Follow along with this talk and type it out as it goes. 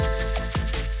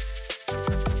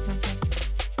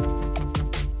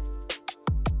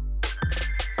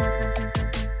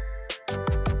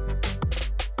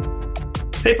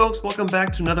Hey folks, welcome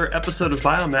back to another episode of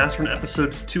Biomaster,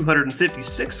 episode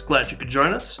 256. Glad you could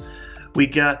join us. We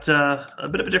got a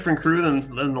bit of a different crew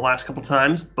than the last couple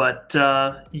times, but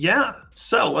yeah.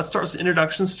 So let's start with some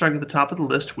introductions, starting at the top of the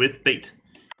list with Bait.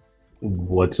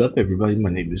 What's up, everybody?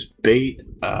 My name is Bait.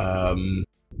 I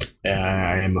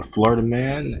am a Florida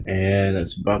man, and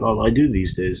that's about all I do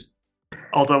these days.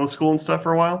 All done with school and stuff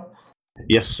for a while?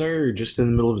 Yes, sir. Just in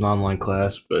the middle of an online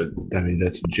class, but I mean,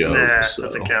 that's a joke. Nah, so.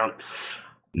 doesn't count.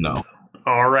 No.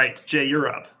 All right, Jay, you're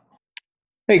up.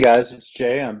 Hey guys, it's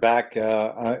Jay. I'm back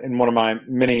in one of my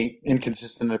many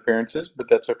inconsistent appearances, but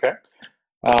that's okay.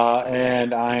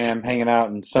 And I am hanging out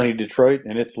in sunny Detroit,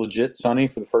 and it's legit sunny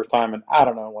for the first time in, I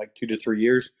don't know, like 2 to 3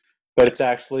 years. But it's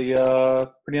actually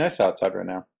pretty nice outside right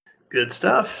now. Good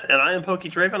stuff. And I am Pokey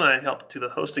Draven. I help do the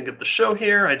hosting of the show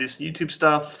here. I do some YouTube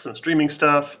stuff, some streaming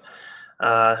stuff.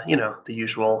 The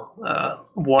usual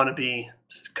wannabe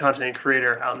content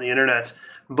creator out on the internet.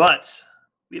 But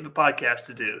we have a podcast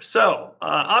to do. So,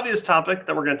 obvious topic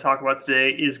that we're going to talk about today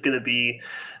is going to be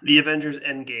the Avengers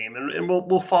Endgame. And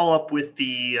we'll follow up with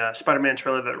the Spider-Man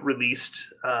trailer that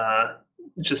released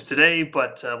just today,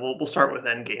 but we'll start with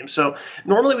Endgame. So,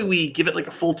 normally we give it like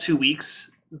a full 2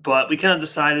 weeks, but we kind of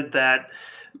decided that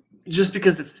just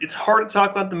because it's hard to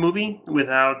talk about the movie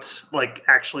without like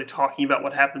actually talking about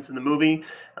what happens in the movie,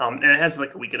 and it has been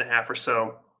like a week and a half or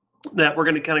so, that we're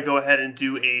going to kind of go ahead and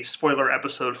do a spoiler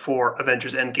episode for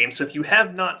Avengers Endgame. So if you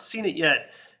have not seen it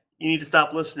yet, you need to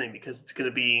stop listening because it's going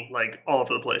to be like all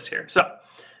over the place here. So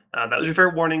that was your fair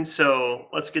warning. So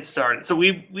let's get started. So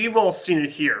we've all seen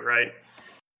it here, right?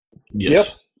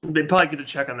 Yes. Yep. They probably get to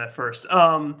check on that first.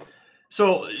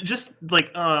 So just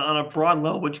like on a broad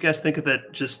level, what'd you guys think of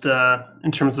it? Just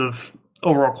in terms of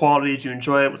overall quality, did you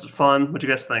enjoy it? Was it fun? What'd you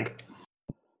guys think?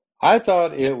 I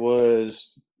thought it was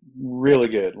really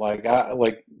good.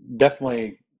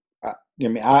 Definitely.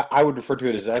 I would refer to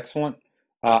it as excellent.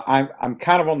 I'm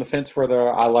kind of on the fence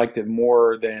whether I liked it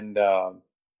more than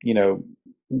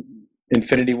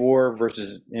Infinity War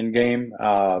versus Endgame.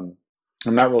 I'm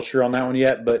not real sure on that one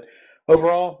yet, but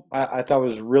overall, I thought it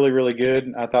was really, really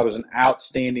good. I thought it was an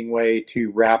outstanding way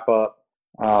to wrap up,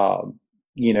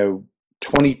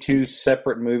 22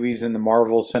 separate movies in the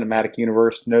Marvel Cinematic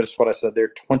Universe. Notice what I said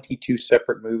there, 22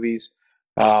 separate movies.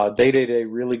 They did a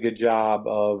really good job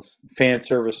of fan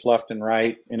service left and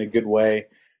right in a good way,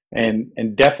 and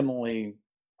definitely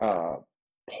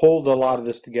pulled a lot of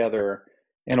this together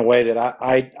in a way that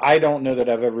I don't know that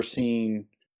I've ever seen,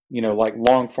 like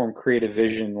long form creative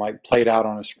vision like played out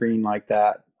on a screen like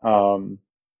that.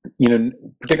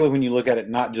 Particularly when you look at it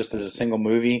not just as a single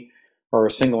movie or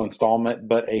a single installment,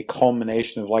 but a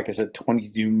culmination of, like I said,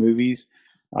 22 movies.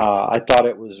 I thought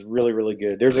it was really, really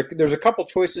good. There's a couple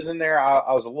choices in there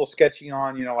I was a little sketchy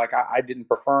on, I didn't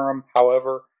prefer them.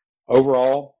 However,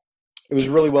 overall, it was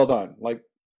really well done. Like,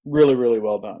 really, really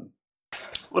well done.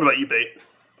 What about you, Bait?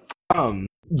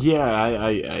 Yeah,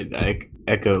 I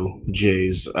echo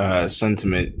Jay's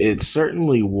sentiment. It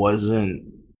certainly wasn't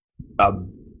a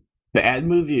bad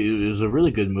movie. It was a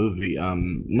really good movie.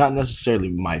 Not necessarily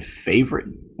my favorite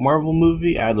Marvel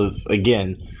movie out of,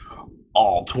 again,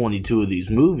 all 22 of these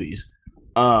movies.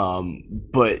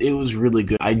 But it was really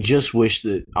good. I just wish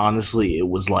that, honestly, it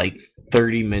was like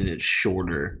 30 minutes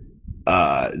shorter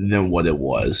than what it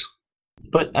was.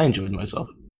 But I enjoyed myself.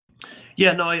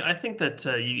 Yeah, no, I think that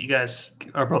you guys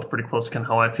are both pretty close to kind of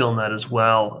how I feel in that as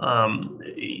well.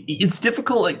 It's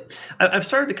difficult. Like I've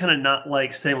started to kind of not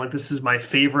like saying like this is my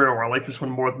favorite or I like this one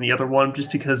more than the other one,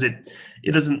 just because it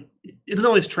doesn't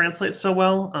always translate so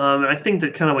well. And I think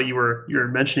that kind of what you're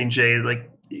mentioning, Jay,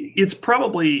 like it's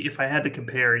probably, if I had to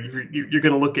compare, you're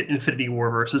going to look at Infinity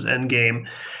War versus Endgame,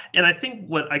 and I think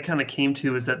what I kind of came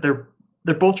to is that they're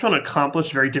both trying to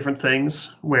accomplish very different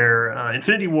things, where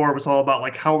Infinity War was all about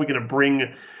like how are we going to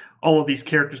bring all of these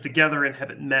characters together and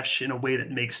have it mesh in a way that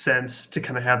makes sense to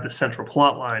kind of have the central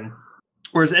plot line.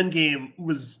 Whereas Endgame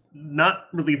was not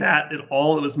really that at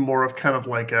all. It was more of kind of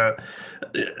like I'd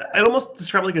almost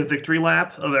describe it like a victory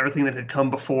lap of everything that had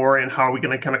come before and how are we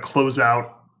going to kind of close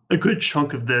out a good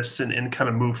chunk of this and kind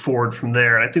of move forward from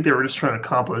there. And I think they were just trying to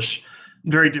accomplish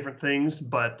very different things,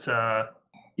 but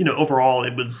overall,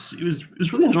 it was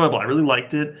really enjoyable. I really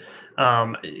liked it.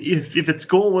 If its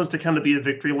goal was to kind of be a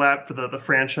victory lap for the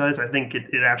franchise, I think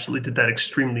it absolutely did that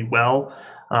extremely well.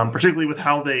 Particularly with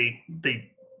how they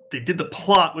did the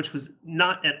plot, which was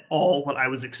not at all what I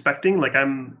was expecting. Like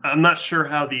I'm not sure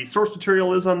how the source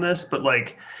material is on this, but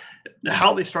like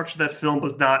how they structured that film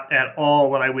was not at all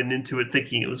what I went into it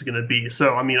thinking it was going to be.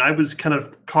 So I mean, I was kind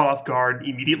of caught off guard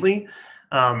immediately.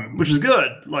 Which is good.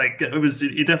 Like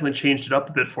it definitely changed it up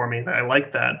a bit for me. I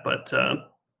like that, but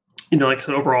like I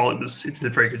said, overall, it did a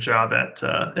very good job at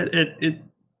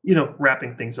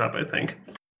wrapping things up, I think.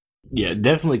 Yeah, it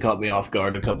definitely caught me off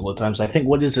guard a couple of times. I think,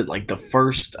 what is it, like the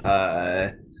first,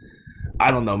 I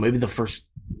don't know, maybe the first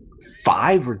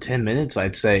 5 or 10 minutes,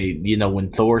 I'd say,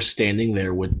 when Thor's standing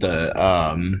there with the,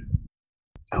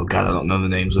 oh god, I don't know the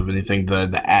names of anything,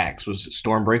 the axe, was it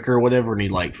Stormbreaker or whatever, and he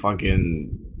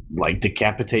fucking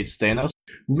decapitates Thanos.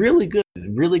 Really good.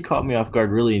 Really caught me off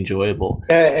guard. Really enjoyable.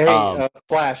 Hey,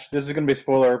 Flash, this is going to be a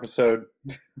spoiler episode.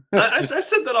 I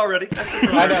said that already.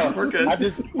 I know. We're good. I'm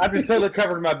just totally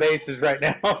covering my bases right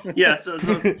now. Yeah. So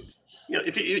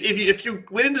if you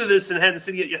went into this and hadn't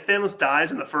seen it, Thanos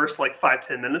dies in the first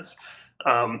 5-10 minutes,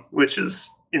 which is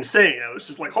insane. I was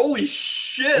just like, holy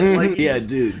shit! Yeah,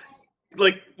 dude.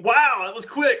 Wow, that was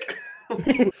quick.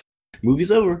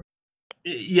 Movie's over.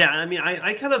 Yeah, I mean,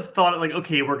 I kind of thought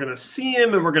okay, we're gonna see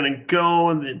him and we're gonna go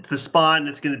into the spot and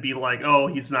it's gonna be oh,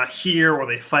 he's not here, or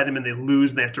they fight him and they lose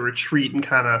and they have to retreat and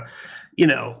kind of,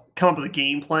 come up with a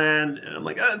game plan. And I'm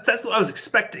like, that's what I was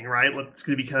expecting, right? It's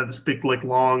gonna be kind of this big,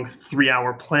 long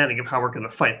 3-hour planning of how we're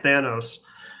gonna fight Thanos.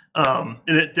 And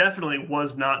it definitely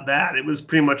was not that. It was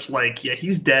pretty much yeah,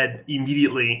 he's dead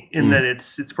immediately, and then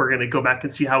it's we're gonna go back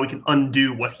and see how we can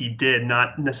undo what he did,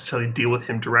 not necessarily deal with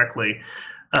him directly.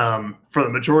 For the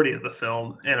majority of the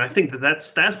film, and I think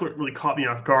that's what really caught me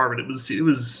off guard. But it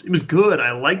was good.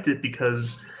 I liked it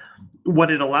because what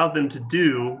it allowed them to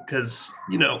do. Because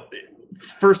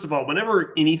first of all,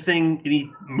 whenever any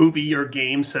movie or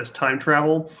game says time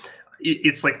travel,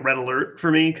 it's like red alert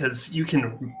for me, because you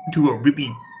can do a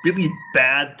really really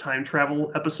bad time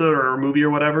travel episode or a movie or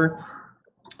whatever.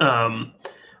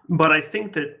 But I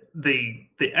think that they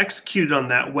executed on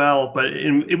that well, but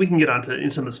we can get onto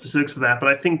some of the specifics of that. But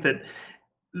I think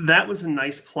that was a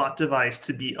nice plot device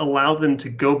to allow them to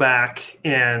go back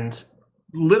and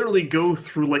literally go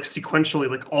through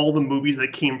sequentially all the movies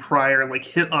that came prior and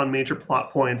hit on major plot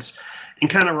points and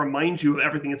kind of remind you of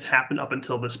everything that's happened up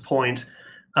until this point.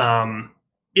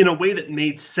 In a way that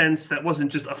made sense, that wasn't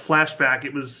just a flashback.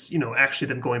 It was, actually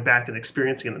them going back and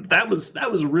experiencing it. That was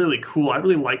really cool. I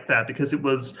really liked that because it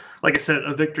was, like I said,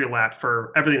 a victory lap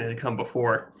for everything that had come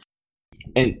before.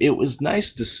 And it was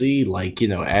nice to see,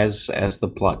 as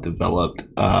the plot developed,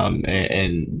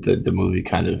 and the movie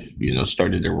kind of,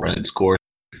 started to run its course,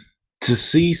 to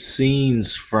see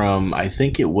scenes from, I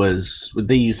think it was,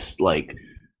 they used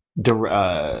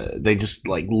they just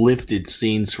lifted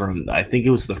scenes from, I think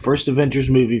it was the first Avengers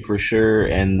movie for sure,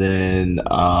 and then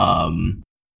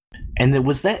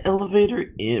was that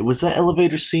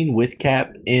elevator scene with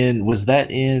Cap was that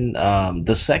in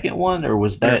the second one, or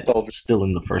was that still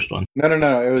in the first one? No,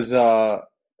 it was it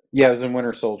was in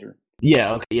Winter Soldier.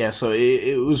 Yeah, okay, yeah, so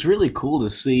it was really cool to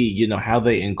see how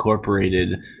they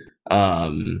incorporated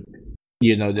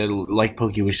that, like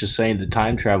Pokey was just saying, the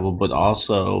time travel, but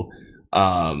also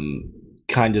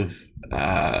kind of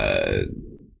I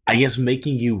guess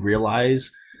making you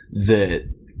realize that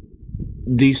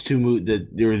these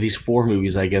these 4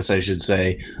 movies, I guess I should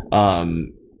say,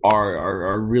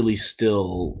 are really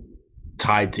still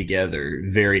tied together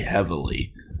very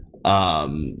heavily.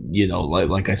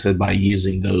 Like I said, by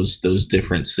using those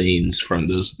different scenes from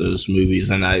those movies,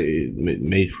 and it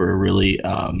made for a really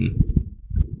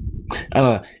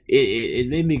it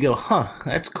made me go, huh,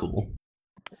 that's cool.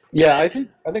 Yeah, I think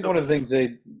one of the things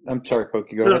I'm sorry,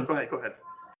 Pokey, go ahead. Go ahead.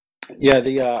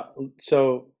 Yeah,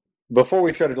 so before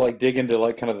we try to dig into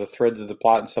kind of the threads of the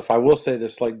plot and stuff, I will say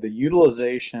this: the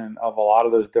utilization of a lot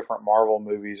of those different Marvel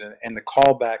movies and the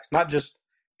callbacks, not just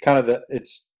kind of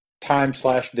it's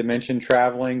time/dimension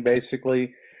traveling.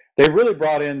 Basically, they really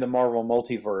brought in the Marvel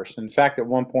multiverse. In fact, at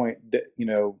one point,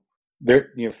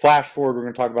 flash forward, we're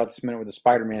going to talk about this in a minute with the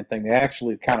Spider-Man thing. They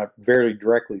actually kind of very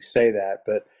directly say that,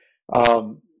 but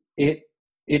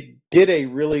it did a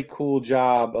really cool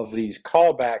job of these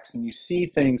callbacks, and you see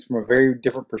things from a very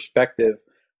different perspective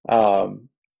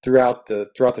throughout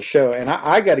the show. And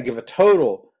I got to give a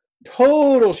total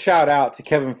shout out to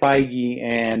Kevin Feige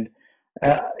and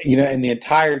and the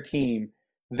entire team.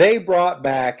 They brought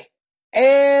back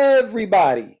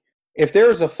everybody. If there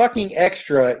was a fucking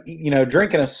extra,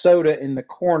 drinking a soda in the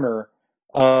corner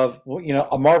of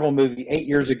a Marvel movie 8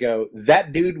 years ago,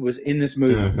 that dude was in this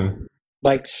movie. Mm-hmm.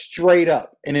 Straight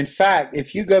up. And in fact,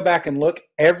 if you go back and look,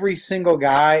 every single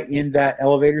guy in that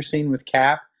elevator scene with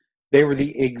Cap, they were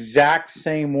the exact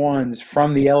same ones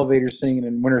from the elevator scene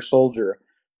in Winter Soldier,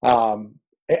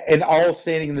 and all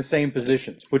standing in the same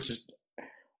positions, which is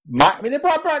they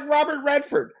brought back Robert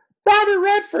Redford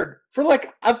for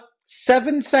a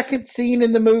 7-second scene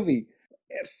in the movie.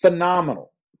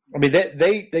 Phenomenal. I mean,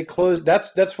 they closed.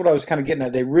 That's what I was kind of getting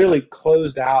at. They really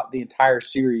closed out the entire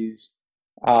series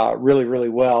really really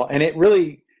well, and it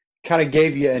really kind of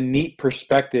gave you a neat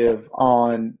perspective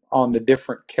on the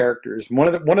different characters. One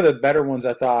of the better ones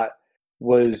I thought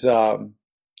was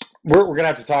we're gonna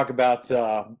have to talk about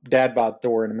Dad Bod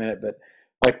Thor in a minute, but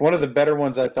like one of the better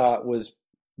ones I thought was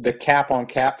the Cap on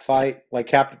Cap fight,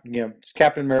 like it's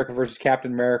Captain America versus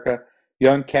Captain America,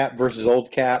 young Cap versus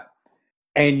old Cap,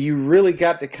 and you really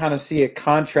got to kind of see a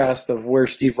contrast of where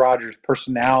Steve Rogers'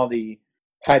 personality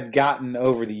had gotten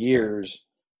over the years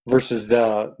versus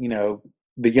the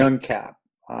young Cap.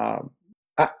 I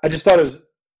just thought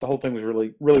the whole thing was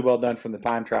really really well done from the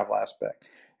time travel aspect.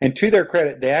 And to their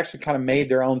credit, they actually kind of made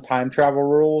their own time travel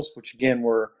rules, which again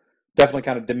were definitely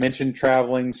kind of dimension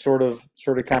traveling sort of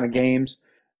kind of games.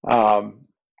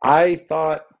 I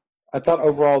thought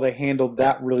overall they handled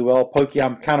that really well. Pokey,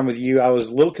 I'm kind of with you. I was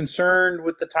a little concerned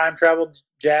with the time travel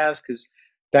jazz because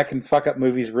that can fuck up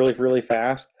movies really really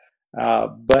fast.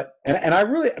 But I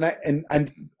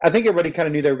think everybody kind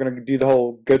of knew they were going to do the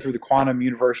whole go through the quantum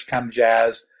universe kind of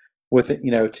jazz with it,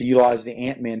 to utilize the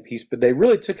Ant-Man piece, but they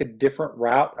really took a different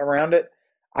route around it.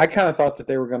 I kind of thought that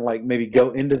they were going to like maybe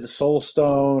go into the Soul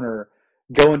Stone or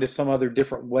go into some other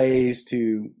different ways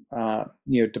to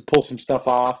to pull some stuff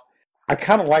off. I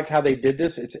kind of like how they did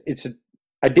this.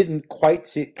 I didn't quite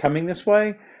see it coming this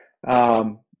way,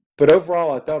 but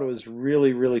overall, I thought it was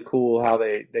really really cool how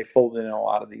they folded in a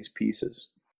lot of these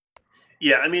pieces.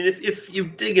 Yeah, I mean, if you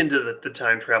dig into the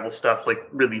time travel stuff like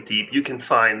really deep, you can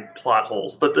find plot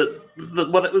holes. But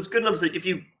what it was good enough is that if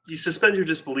you suspend your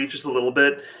disbelief just a little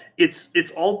bit,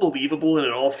 it's all believable and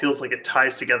it all feels like it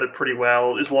ties together pretty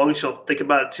well as long as you don't think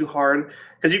about it too hard.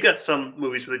 Because you've got some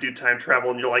movies where they do time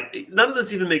travel and you're like, none of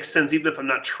this even makes sense, even if I'm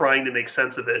not trying to make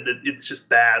sense of it. It's just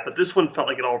bad. But this one felt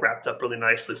like it all wrapped up really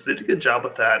nicely, so they did a good job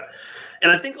with that.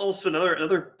 And I think also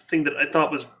another thing that I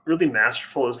thought was really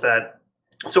masterful is that.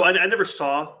 So I never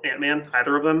saw Ant-Man,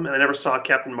 either of them, and I never saw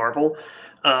Captain Marvel,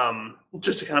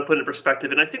 just to kind of put it in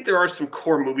perspective. And I think there are some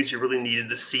core movies you really needed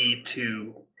to see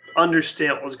to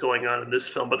understand what was going on in this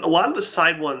film. But a lot of the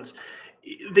side ones,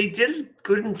 they did a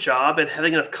good job at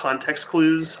having enough context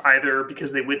clues, either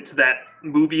because they went to that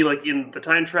movie like in the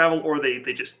time travel, or they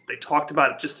talked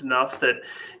about it just enough that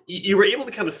you were able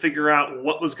to kind of figure out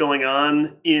what was going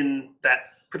on in that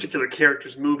particular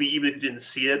character's movie, even if you didn't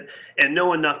see it, and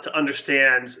know enough to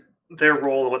understand their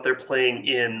role and what they're playing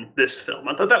in this film.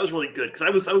 I thought that was really good because I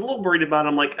was a little worried about it.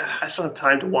 I'm like, I still have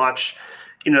time to watch,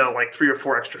 like 3 or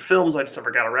 4 extra films I just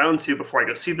never got around to before I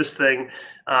go see this thing.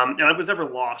 And I was never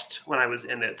lost when I was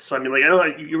in it. So I mean, like, I know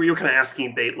you were kind of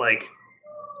asking Bait, like,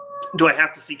 do I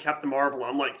have to see Captain Marvel?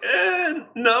 I'm like,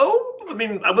 no. I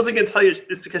mean, I wasn't going to tell you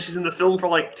it's because she's in the film for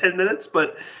like 10 minutes,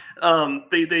 but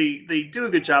they do a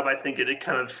good job, I think, at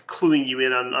kind of cluing you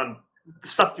in on the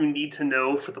stuff you need to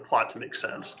know for the plot to make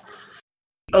sense.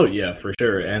 Oh yeah, for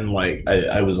sure. And like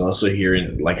I was also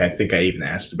hearing, like I think I even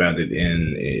asked about it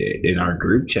in our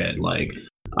group chat. Like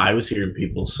I was hearing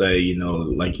people say,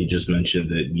 like you just mentioned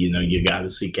that you got to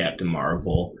see Captain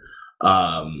Marvel.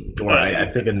 Or I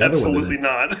think another absolutely one.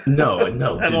 Absolutely not.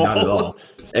 No, not not at all.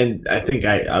 And I think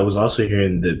I was also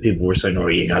hearing that people were saying, "Oh,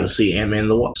 you got to see Ant-Man and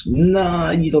the Wasp." Nah,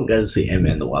 you don't got to see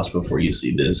Ant-Man and the Wasp before you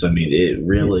see this. I mean, it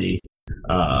really,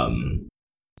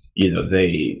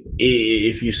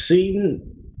 if you've seen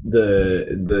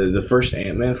the first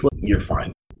Ant-Man flick, you're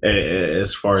fine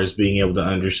as far as being able to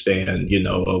understand,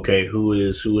 okay, who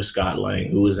is Scott Lang,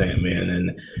 who is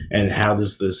Ant-Man, and how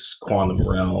does this quantum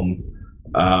realm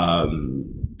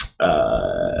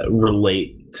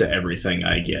relate to everything,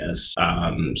 I guess.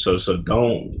 So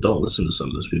don't listen to some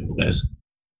of those people, guys.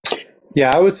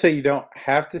 Yeah, I would say you don't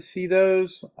have to see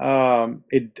those. I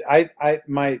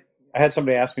had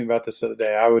somebody ask me about this the other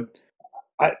day.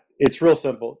 It's real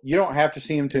simple. You don't have to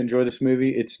see them to enjoy this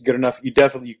movie. It's good enough. You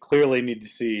clearly need to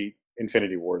see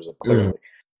Infinity Wars, clearly.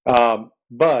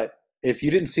 But if you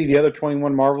didn't see the other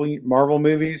 21 Marvel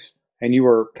movies and you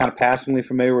were kind of passingly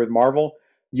familiar with Marvel,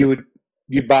 you'd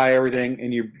buy everything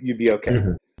and you'd be okay.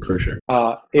 Mm-hmm, for sure.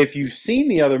 If you've seen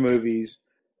the other movies,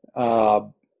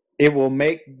 it will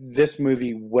make this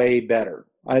movie way better.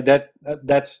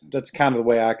 That's kind of the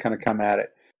way I kind of come at it.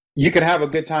 You can have a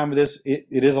good time with this. It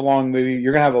is a long movie.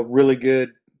 You're gonna have a really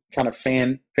good kind of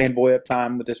fanboy up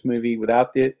time with this movie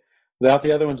without the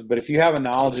other ones. But if you have a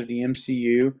knowledge of the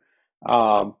MCU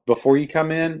before you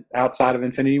come in, outside of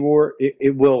Infinity War,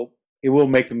 it will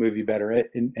make the movie better,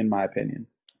 in my opinion.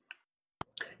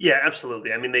 Yeah,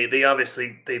 absolutely. I mean, they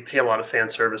obviously pay a lot of fan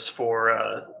service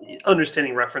for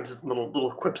understanding references and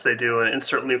little quips they do, and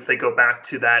certainly if they go back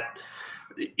to that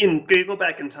they go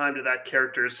back in time to that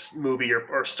character's movie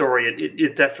or story,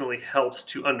 it definitely helps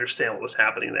to understand what was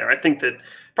happening there. I think that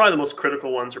probably the most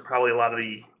critical ones are probably a lot of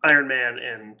the Iron Man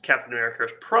and Captain America,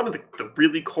 is probably the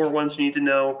really core ones you need to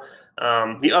know.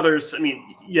 The others, I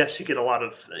mean, yes, you get a lot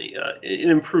of an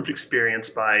improved experience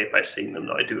by seeing them,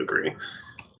 though. I do agree.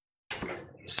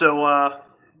 So,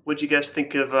 what'd you guys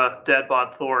think of Dad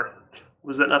Bod Thor?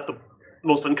 Was that not the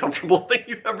most uncomfortable thing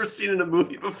you've ever seen in a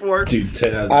movie before? Dude,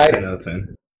 10 out of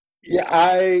 10. Yeah,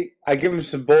 I give him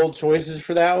some bold choices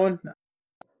for that one.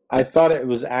 I thought it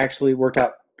was actually worked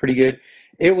out pretty good.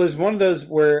 It was one of those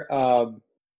where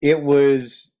it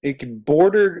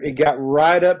got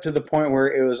right up to the point where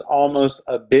it was almost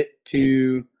a bit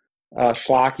too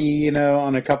schlocky,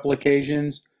 on a couple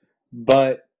occasions.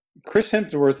 But Chris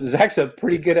Hemsworth is actually a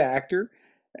pretty good actor,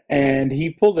 and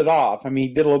he pulled it off. I mean,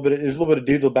 he did there's a little bit of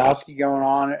Dude Lebowski going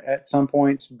on at some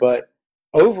points, but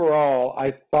overall,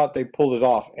 I thought they pulled it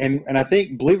off. And I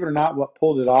think, believe it or not, what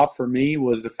pulled it off for me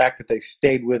was the fact that they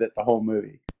stayed with it the whole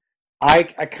movie. I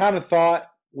kind of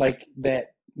thought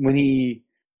that when he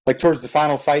towards the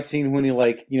final fight scene, when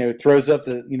he throws up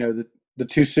the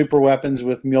two super weapons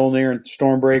with Mjolnir and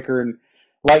Stormbreaker, and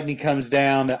lightning comes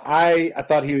down, I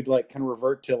thought he would kind of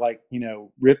revert to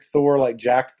ripped Thor, like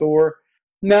jacked Thor.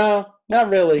 No, not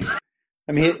really.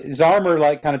 I mean, his armor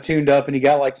kind of tuned up, and he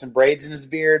got some braids in his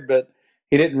beard, but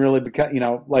he didn't really become,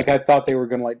 I thought they were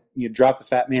going to drop the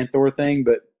Fat Man Thor thing,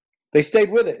 but they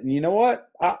stayed with it. And you know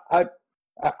what?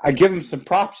 I give him some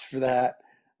props for that.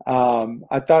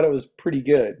 I thought it was pretty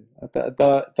good. I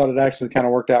thought it actually kind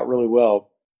of worked out really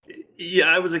well. Yeah,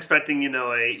 I was expecting,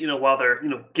 while they're,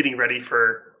 getting ready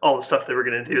for all the stuff they were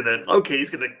going to do, that, okay,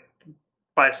 he's going to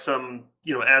buy some,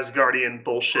 Asgardian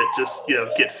bullshit, just,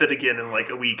 get fit again in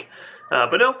a week.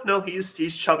 But no,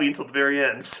 he's chubby until the very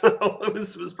end. So it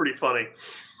was pretty funny.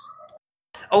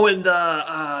 Oh, and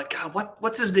God,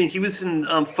 what's his name? He was in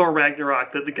Thor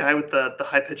Ragnarok, the guy with the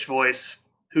high pitched voice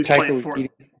who's playing for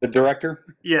the director.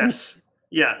 Yes,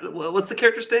 yeah. What's the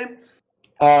character's name?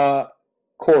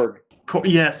 Korg.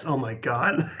 Yes. Oh my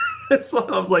God. So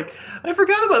I was like, I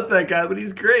forgot about that guy, but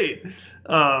he's great.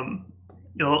 A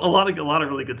lot of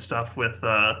really good stuff with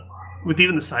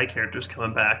even the side characters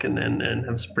coming back and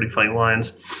have some pretty funny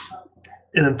lines.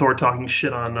 And then Thor talking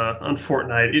shit on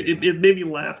Fortnite. It made me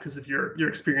laugh because of your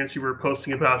experience you were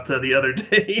posting about the other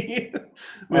day.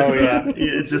 Oh yeah,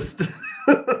 it's just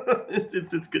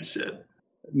it's good shit.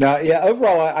 No, yeah.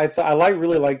 Overall, I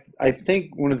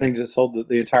think one of the things that sold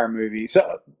the entire movie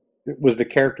was the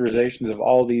characterizations of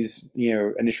all these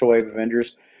initial wave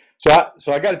Avengers. So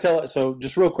I got to tell it. So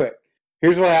just real quick,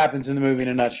 here's what happens in the movie in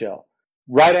a nutshell.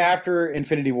 Right after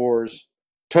Infinity Wars,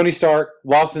 Tony Stark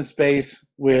lost in space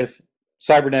with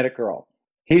Cybernetic Girl.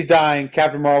 He's dying.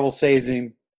 Captain Marvel saves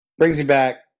him, brings him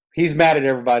back. He's mad at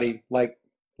everybody, like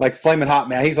flaming hot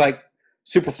mad. He's like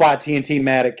Superfly TNT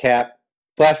mad at Cap.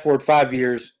 Flash forward 5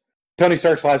 years. Tony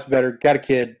Stark's life's better. Got a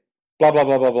kid. Blah blah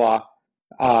blah blah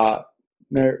blah.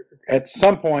 At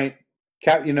some point,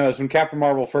 when Captain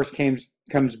Marvel first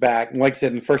comes back, and like I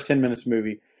said in the first 10 minutes of the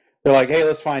movie, they're like, "Hey,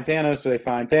 let's find Thanos." So they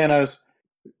find Thanos.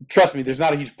 Trust me, there's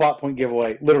not a huge plot point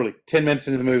giveaway. Literally 10 minutes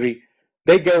into the movie,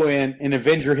 they go in and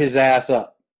Avenger his ass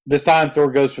up. This time,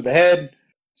 Thor goes for the head.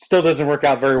 Still doesn't work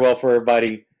out very well for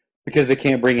everybody because they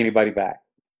can't bring anybody back.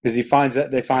 Because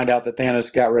they find out that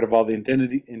Thanos got rid of all the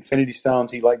Infinity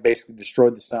Stones. He basically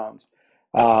destroyed the stones.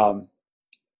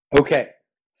 Okay,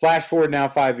 flash forward now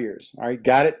 5 years. All right,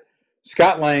 got it.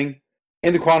 Scott Lang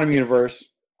in the quantum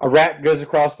universe. A rat goes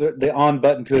across the on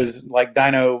button to his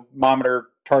dynamometer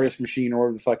TARDIS machine or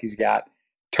whatever the fuck he's got.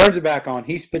 Turns it back on.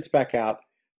 He spits back out.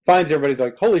 Finds everybody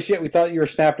like, holy shit, we thought you were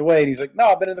snapped away. And he's like, no,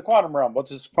 I've been in the quantum realm.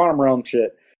 What's this quantum realm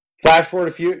shit? Flash forward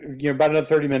about another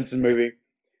 30 minutes in the movie.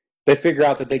 They figure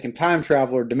out that they can time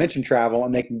travel or dimension travel,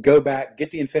 and they can go back,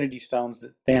 get the Infinity Stones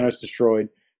that Thanos destroyed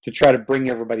to try to bring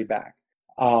everybody back.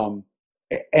 And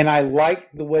I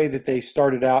like the way that they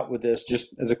started out with this.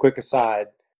 Just as a quick aside,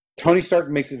 Tony Stark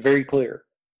makes it very clear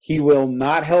he will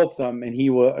not help them, and he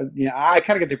will. I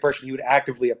kind of get the impression he would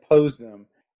actively oppose them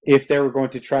if they were going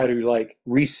to try to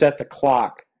reset the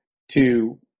clock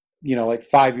to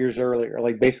 5 years earlier,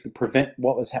 basically prevent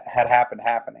what had happened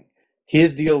happening.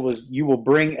 His deal was, you will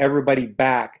bring everybody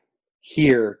back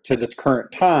here to the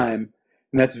current time,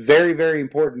 and that's very, very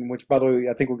important. Which, by the way,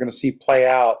 I think we're going to see play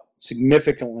out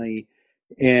significantly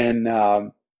in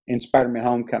Spider-Man: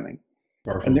 Homecoming.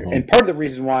 And part of the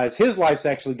reason why is his life's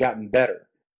actually gotten better.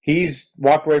 He's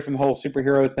walked away from the whole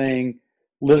superhero thing,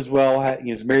 lives well,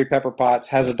 is married Pepper Potts,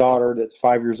 has a daughter that's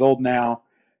 5 years old now.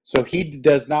 So he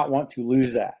does not want to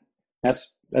lose that.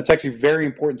 That's That's actually very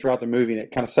important throughout the movie, and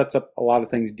it kind of sets up a lot of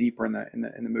things deeper in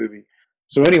the movie.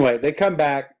 So anyway, they come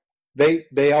back.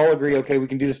 They all agree, okay, we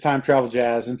can do this time travel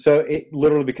jazz, and so it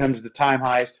literally becomes the time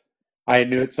heist. I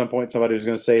knew at some point somebody was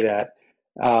going to say that,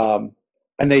 and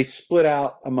they split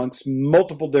out amongst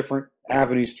multiple different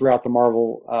avenues throughout the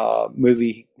Marvel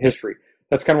movie history.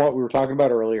 That's kind of what we were talking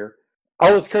about earlier.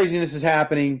 All this craziness is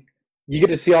happening. You get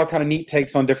to see all kind of neat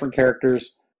takes on different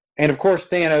characters, and of course,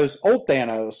 old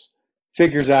Thanos,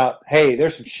 figures out, hey,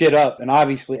 there's some shit up, and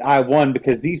obviously I won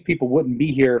because these people wouldn't be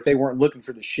here if they weren't looking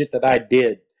for the shit that I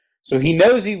did. So he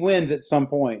knows he wins at some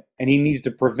point, and he needs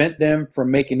to prevent them from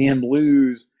making him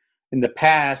lose in the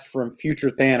past from future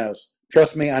Thanos.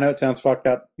 Trust me, I know it sounds fucked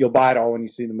up. You'll buy it all when you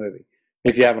see the movie,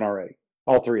 if you haven't already.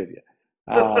 All three of you.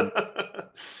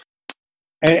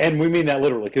 And we mean that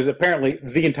literally, because apparently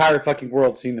the entire fucking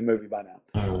world's seen the movie by now.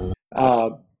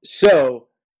 So,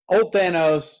 old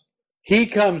Thanos, he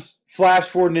comes flash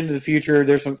forward into the future.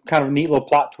 There's some kind of neat little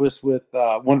plot twist with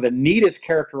one of the neatest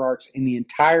character arcs in the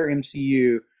entire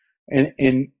MCU,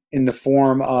 in the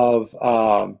form of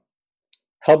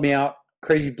help me out,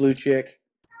 crazy blue chick.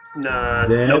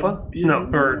 Nova? No,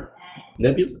 or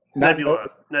Nebula.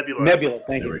 Nebula.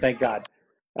 Thank you. Thank God.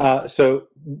 So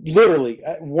literally,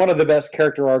 one of the best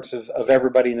character arcs of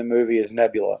everybody in the movie is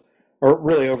Nebula, or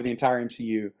really over the entire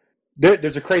MCU.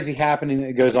 There's a crazy happening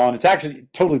that goes on. It's actually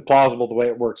totally plausible the way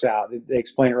it works out. They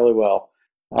explain it really well.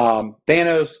 Old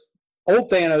Thanos,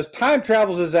 time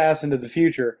travels his ass into the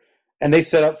future, and they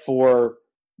set up for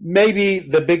maybe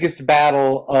the biggest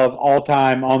battle of all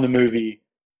time on the movie,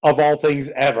 of all things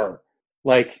ever.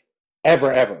 Like,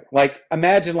 ever. Like,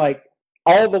 imagine, like,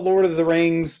 all the Lord of the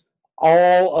Rings,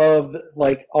 all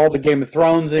the Game of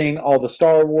Thronesing, all the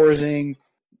Star Warsing,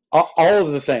 all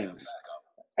of the things.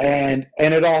 And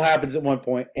it all happens at one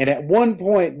point. And at one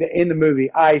point in the movie,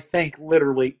 I think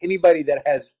literally anybody that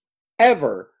has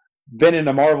ever been in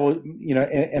a Marvel,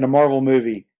 in a Marvel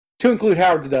movie, to include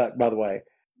Howard the Duck, by the way,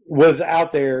 was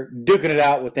out there duking it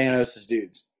out with Thanos'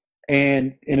 dudes.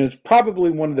 And it's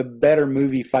probably one of the better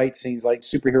movie fight scenes, like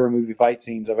superhero movie fight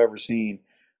scenes I've ever seen,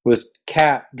 was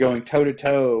Cap going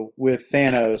toe-to-toe with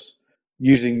Thanos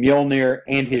using Mjolnir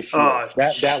and his shield. Oh,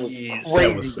 that was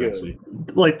crazy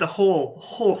good. Like, the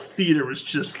whole theater was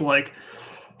just like,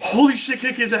 holy shit,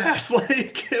 kick his ass.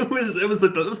 Like, it was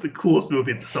the coolest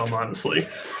movie in the film, honestly.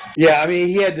 Yeah, I mean,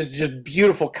 he had this just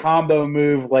beautiful combo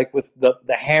move, like with the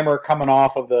hammer coming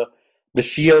off of the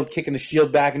shield, kicking the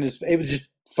shield back in it was just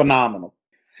phenomenal.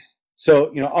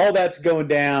 So, all that's going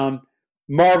down.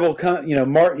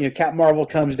 Captain Marvel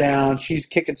comes down. She's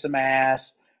kicking some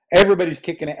ass. Everybody's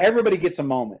kicking it. Everybody gets a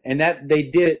moment, and that they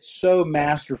did it so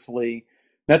masterfully.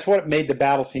 That's what made the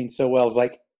battle scene so well. Is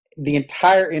like the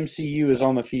entire MCU is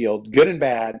on the field, good and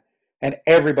bad, and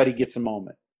everybody gets a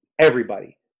moment.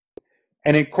 Everybody,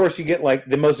 and of course you get like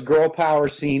the most girl power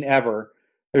scene ever.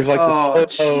 There's like the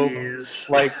slow,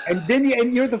 like, and then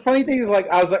the funny thing is, like,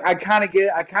 I was like, I kind of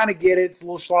get it. It's a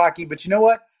little schlocky, but you know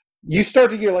what? You start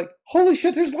to get like, holy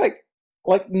shit, there's like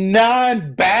badass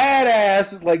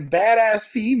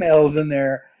females in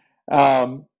there.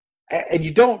 And you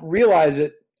don't realize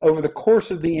it over the course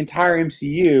of the entire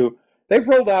MCU. They've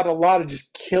rolled out a lot of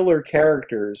just killer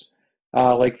characters,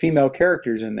 like female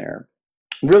characters in there.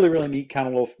 Really, really neat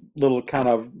kind of little kind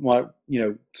of,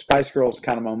 Spice Girls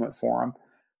kind of moment for them.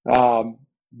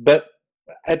 But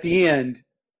at the end,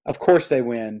 of course they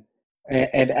win.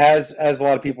 And as a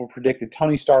lot of people predicted,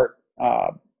 Tony Stark,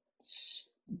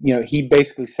 he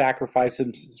basically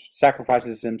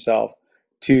sacrifices himself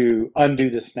to undo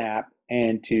the snap,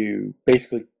 and to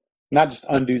basically not just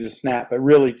undo the snap, but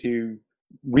really to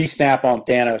re-snap on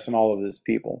Thanos and all of his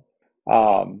people.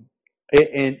 And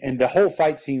the whole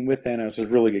fight scene with Thanos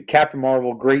is really good. Captain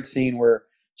Marvel, great scene where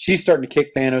she's starting to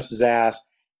kick Thanos' ass.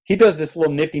 He does this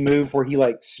little nifty move where he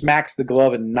like smacks the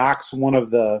glove and knocks one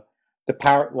of the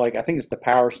power, like I think it's the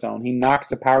Power Stone. He knocks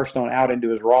the Power Stone out into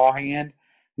his raw hand,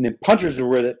 and then punches her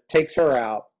with it, takes her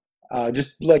out.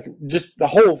 Just the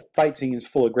whole fight scene is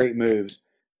full of great moves.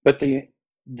 But the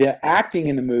acting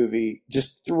in the movie,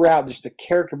 just throughout, just the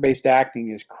character-based acting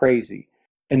is crazy.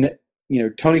 And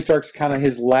Tony Stark's kind of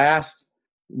his last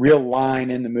real line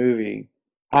in the movie,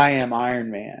 "I am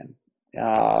Iron Man,"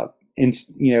 in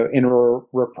a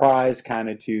reprise kind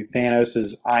of to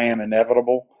Thanos's "I am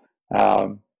inevitable."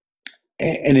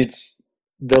 And it's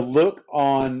the look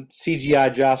on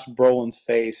CGI Josh Brolin's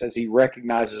face as he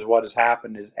recognizes what has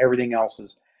happened is everything else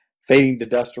is fading to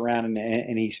dust around,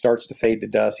 and he starts to fade to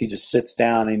dust. He just sits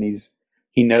down and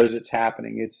he knows it's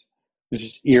happening. It's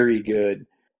just eerie good.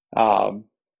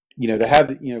 They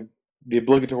have the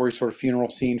obligatory sort of funeral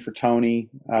scene for Tony,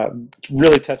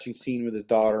 really touching scene with his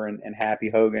daughter and Happy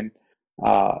Hogan.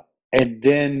 And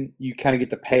then you kind of get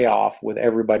the payoff with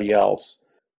everybody else,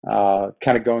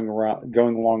 kind of going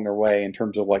along their way in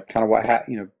terms of like kind of what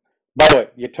By the way,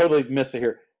 you totally missed it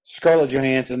here. Scarlett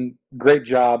Johansson, great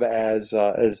job as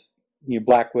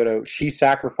Black Widow. She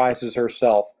sacrifices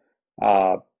herself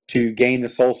to gain the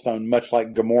Soul Stone, much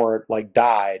like Gamora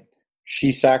died.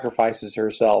 She sacrifices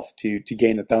herself to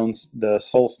gain the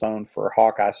Soul Stone for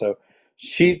Hawkeye. So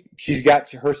she's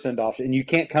got her send off, and you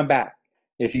can't come back.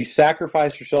 If you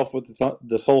sacrifice yourself with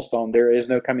the Soul Stone, there is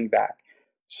no coming back.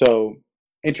 So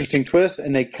interesting twist,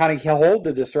 and they kind of hold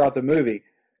to this throughout the movie.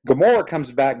 Gamora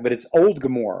comes back, but it's old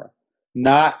Gamora,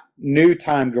 not new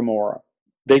time Gamora.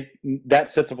 That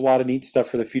sets up a lot of neat stuff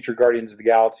for the future Guardians of the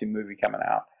Galaxy movie coming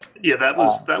out. Yeah, that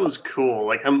was cool.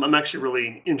 Like I'm actually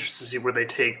really interested to see where they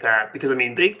take that, because I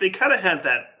mean they kind of had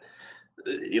that.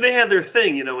 They had their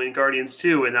thing, in Guardians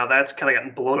 2, and now that's kind of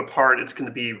gotten blown apart. It's going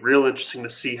to be real interesting to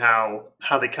see how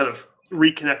they kind of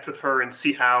reconnect with her and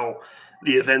see how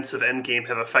the events of Endgame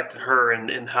have affected her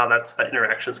and how that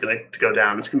interaction is going to go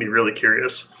down. It's going to be really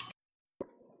curious.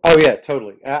 Oh yeah,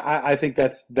 totally. I think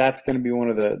that's going to be one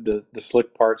of the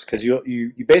slick parts, because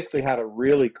you basically had a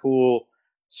really cool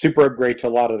super upgrade to a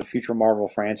lot of the future Marvel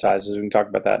franchises. We can talk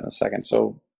about that in a second.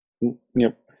 So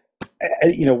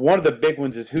one of the big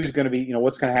ones is who's going to be,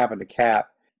 what's going to happen to Cap.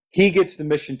 He gets the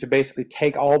mission to basically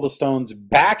take all the stones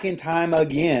back in time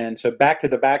again. So Back to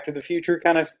the Future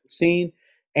kind of scene.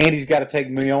 And he's got to take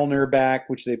Mjolnir back,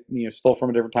 which they stole from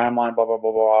a different timeline, blah, blah,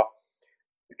 blah, blah.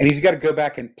 And he's got to go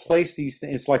back and place these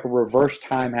things. It's like a reverse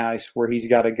time heist where he's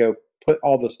got to go put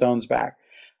all the stones back,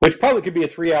 which probably could be a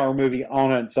 3-hour movie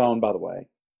on its own, by the way.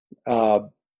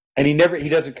 And he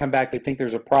doesn't come back. They think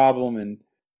there's a problem, and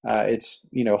it's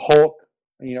Hulk,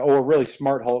 or a really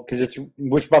smart Hulk,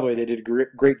 which by the way they did a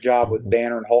great job with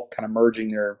Banner and Hulk kind of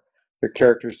merging their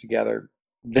characters together.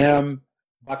 Them,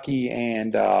 Bucky,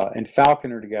 and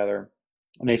Falcon are together,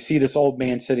 and they see this old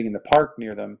man sitting in the park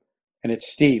near them, and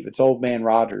it's Steve. It's Old Man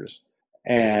Rogers,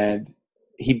 and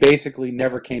he basically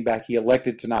never came back. He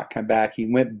elected to not come back. He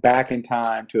went back in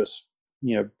time to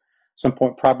some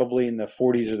point, probably in the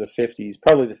 40s or the 50s,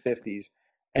 probably the 50s.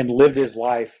 And lived his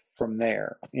life from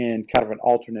there in kind of an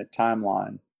alternate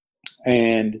timeline.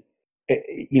 And,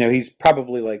 he's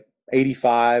probably like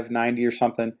 85, 90 or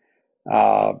something.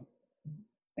 And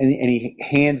he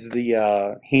hands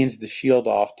the shield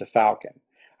off to Falcon.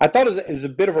 I thought it was a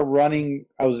bit of a running.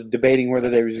 I was debating whether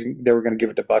they were going to give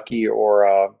it to Bucky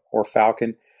or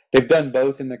Falcon. They've done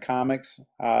both in the comics.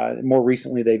 More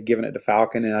recently, they've given it to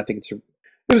Falcon, and I think it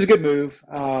was a good move.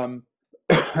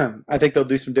 I think they'll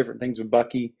do some different things with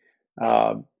Bucky.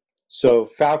 So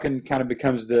Falcon kind of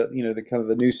becomes the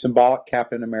new symbolic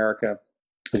Captain America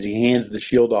as he hands the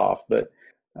shield off. But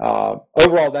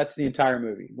overall, that's the entire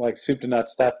movie, like soup to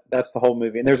nuts. That's the whole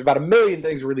movie. And there's about 1 million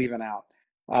things we're leaving out.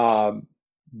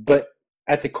 But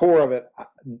at the core of it,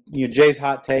 Jay's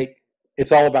hot take,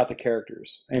 it's all about the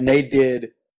characters. And they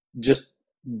did just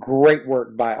great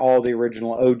work by all the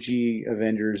original OG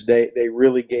Avengers. They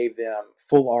really gave them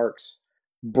full arcs,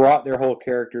 brought their whole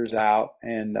characters out,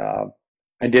 and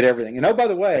did everything. And oh, by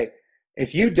the way,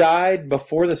 if you died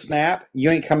before the snap, you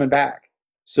ain't coming back.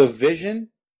 So Vision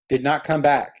did not come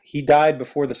back. He died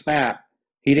before the snap.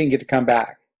 He didn't get to come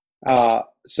back.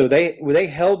 So they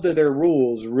held to their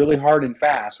rules really hard and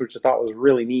fast, which I thought was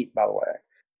really neat, by the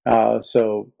way.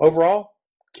 So overall,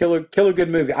 killer good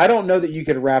movie. I don't know that you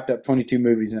could have wrapped up 22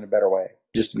 movies in a better way,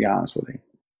 just to be honest with you.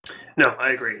 No,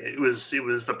 I agree. It was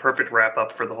the perfect wrap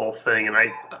up for the whole thing, and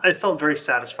I felt very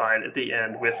satisfied at the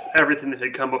end with everything that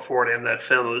had come before it and that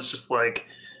film. It was just like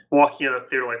walking out of the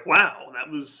theater, like, wow,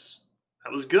 that was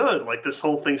good. Like, this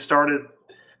whole thing started,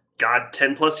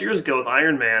 10 plus years ago with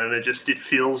Iron Man, and it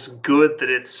feels good that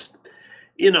it's,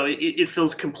 it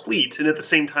feels complete, and at the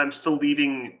same time still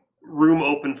leaving room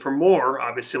open for more.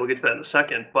 Obviously, we'll get to that in a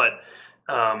second, but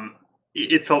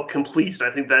it felt complete, and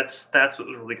I think that's what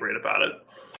was really great about it.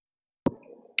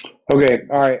 Okay,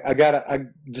 all right. I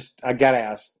gotta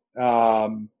ask.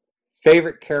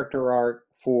 Favorite character arc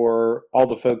for all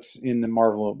the folks in the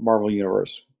Marvel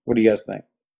universe. What do you guys think?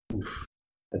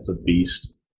 That's a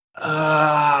beast.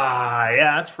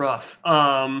 Yeah, that's rough.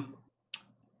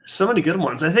 So many good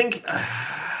ones. I think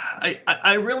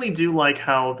I really do like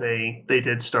how they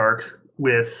did Stark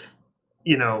with,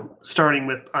 starting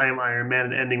with I Am Iron Man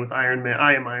and ending with I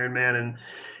Am Iron Man,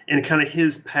 and kind of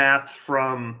his path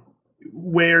from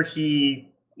where he,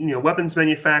 weapons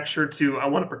manufacturer to I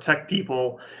want to protect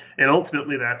people, and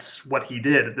ultimately that's what he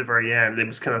did at the very end. It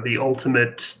was kind of the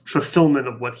ultimate fulfillment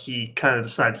of what he kind of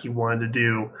decided he wanted to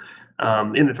do.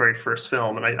 in the very first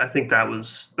film, and I think that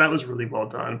was really well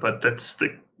done. But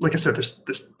like I said,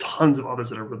 there's tons of others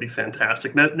that are really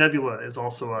fantastic. Nebula is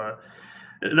also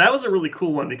that was a really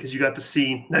cool one because you got to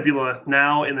see Nebula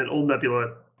now and then old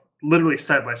Nebula literally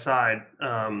side by side,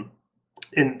 and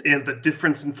the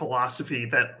difference in philosophy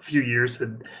that a few years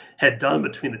had done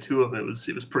between the two of them. It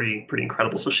was pretty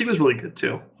incredible. So she was really good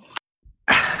too.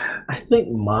 I think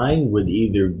mine would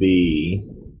either be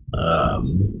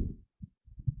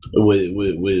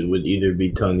would either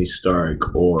be Tony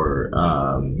Stark or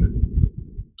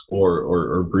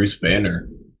Bruce Banner,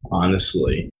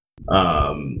 honestly.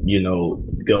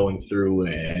 Going through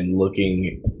and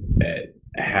looking at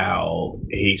how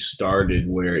he started,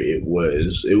 where it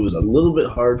was a little bit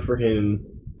hard for him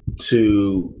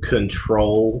to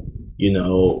control,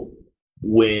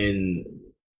 when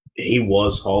he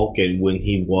was Hulk and when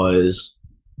he was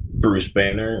Bruce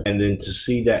Banner, and then to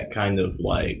see that kind of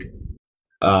like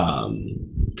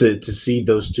to see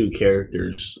those two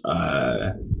characters,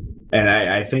 and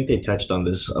I think they touched on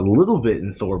this a little bit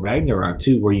in Thor Ragnarok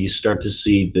too, where you start to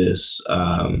see this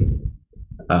I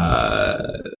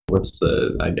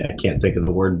can't think of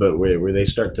the word, but where they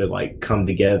start to like come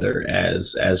together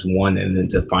as one, and then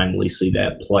to finally see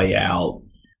that play out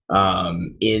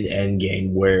in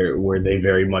Endgame, where they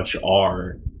very much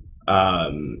are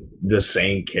the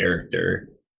same character,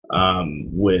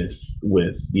 with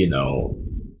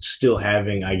still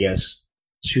having, I guess,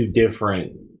 two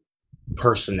different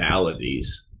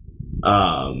personalities.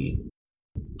 I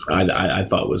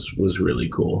thought was really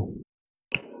cool.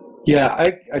 Yeah,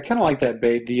 I kind of like that,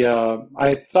 Bade.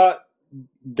 I thought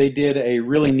they did a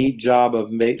really neat job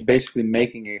of basically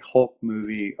making a Hulk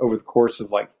movie over the course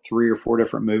of like 3 or 4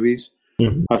 different movies. Mm-hmm. I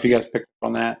don't know if you guys picked up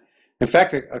on that. In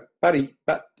fact, about a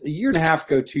year and a half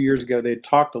ago, 2 years ago, they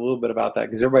talked a little bit about that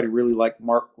because everybody really liked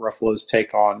Mark Ruffalo's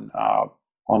take on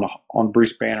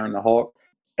Bruce Banner and the Hulk.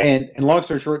 And long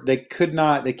story short, they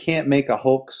can't make a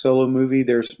Hulk solo movie.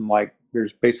 There's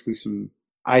basically some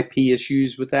IP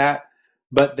issues with that.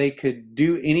 But they could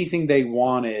do anything they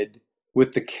wanted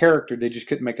with the character. They just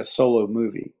couldn't make a solo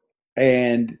movie.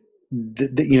 And,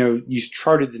 you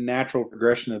charted the natural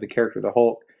progression of the character of the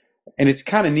Hulk. And it's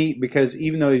kind of neat because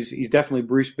even though he's definitely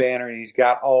Bruce Banner and he's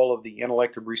got all of the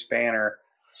intellect of Bruce Banner,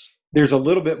 there's a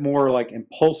little bit more like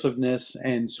impulsiveness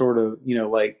and sort of,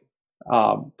 like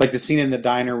the scene in the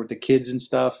diner with the kids and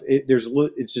stuff.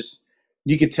 It's just,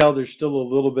 you could tell there's still a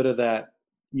little bit of that,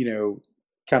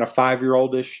 kind of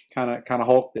 5-year-oldish kind of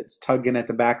Hulk that's tugging at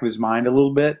the back of his mind a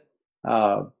little bit.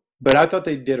 But I thought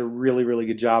they did a really, really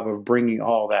good job of bringing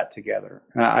all that together.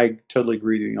 I totally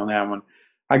agree with you on that one.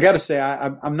 I got to say,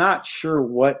 I'm not sure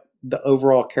what the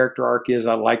overall character arc is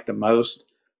I like the most.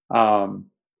 I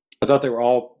thought they were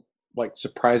all like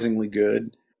surprisingly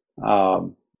good. I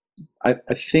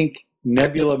think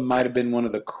Nebula might have been one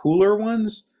of the cooler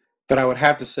ones, but I would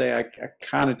have to say I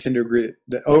kind of tend to agree that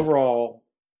the overall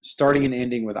starting and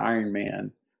ending with Iron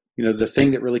Man, the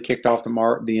thing that really kicked off the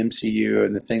MCU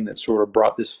and the thing that sort of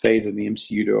brought this phase of the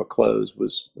MCU to a close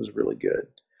was really good.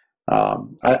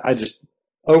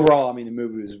 Overall, I mean, the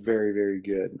movie was very, very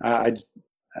good.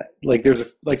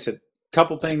 There's like I said, a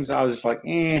couple things I was just like,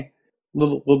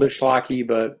 little bit schlocky,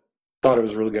 but thought it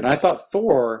was really good. And I thought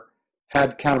Thor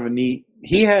had kind of a neat.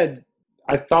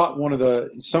 I thought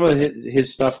some of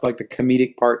his stuff, like the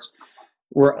comedic parts,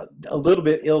 were a little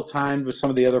bit ill-timed with some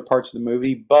of the other parts of the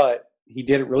movie, but he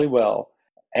did it really well.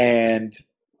 And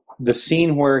the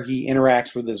scene where he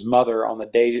interacts with his mother on the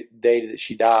day that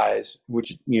she dies,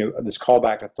 which, this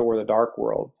callback to Thor: The Dark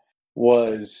World,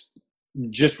 was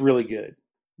just really good.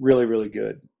 Really, really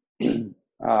good.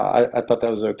 I thought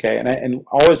that was okay. And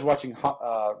always watching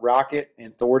Rocket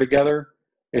and Thor together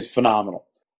is phenomenal.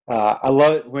 I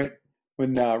love it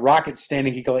when Rocket's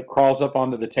standing, he like crawls up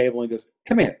onto the table and he goes,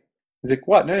 "Come here." He's like,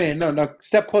 "What? No,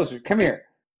 step closer. Come here."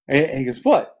 And he goes,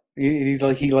 "What?" And he's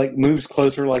like, he moves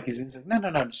closer, like he's like, no,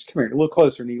 just come here, a little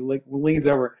closer. And he like leans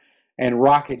over, and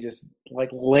Rocket just like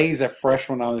lays a fresh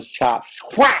one on his chops.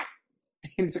 Whack!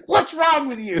 And he's like, "What's wrong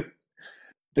with you?"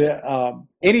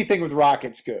 Anything with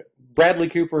Rocket's good. Bradley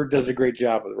Cooper does a great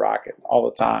job with Rocket all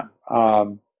the time.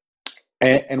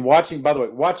 And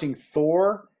watching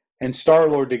Thor and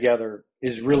Star-Lord together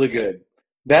is really good.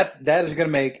 That is going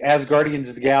to make Asgardians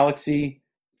of the Galaxy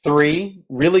 3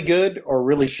 really good or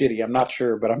really shitty. I'm not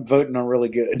sure, but I'm voting on really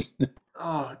good.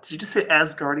 Oh, did you just say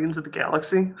Asgardians of the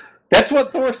Galaxy? That's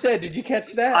what Thor said. Did you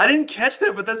catch that? I didn't catch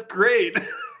that, but that's great.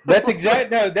 That's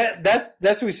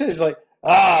that's what he said. It's like,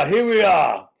 here we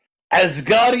are,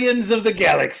 Asgardians of the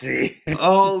Galaxy.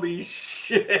 Holy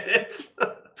shit.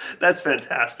 That's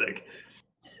fantastic.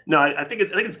 No, I think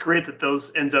it's great that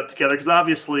those end up together, because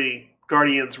obviously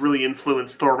Guardians really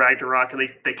influenced Thor Ragnarok, and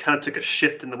they kind of took a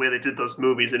shift in the way they did those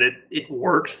movies, and it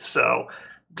worked. So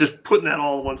just putting that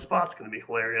all in one spot is going to be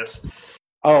hilarious.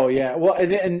 Oh yeah, well,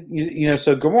 and you know,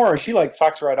 so Gamora, she like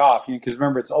fucks right off, because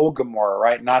remember it's old Gamora,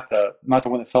 right? Not the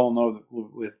one that fell in love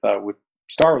with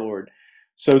Star-Lord.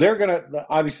 So they're gonna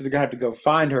have to go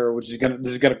find her, this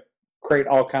is gonna create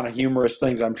all kind of humorous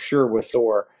things, I'm sure, with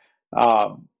Thor,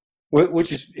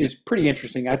 which is pretty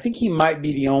interesting. I think he might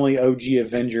be the only OG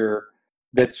Avenger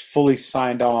that's fully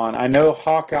signed on. I know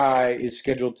Hawkeye is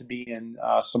scheduled to be in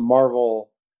some Marvel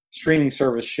streaming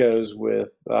service shows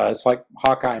with it's like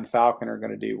Hawkeye and Falcon are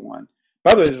going to do one.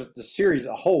 By the way, there's the series,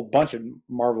 a whole bunch of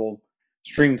Marvel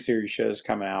streaming series shows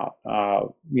coming out.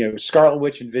 Scarlet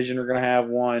Witch and Vision are going to have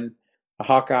one.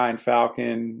 Hawkeye and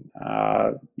Falcon.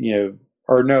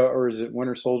 Or is it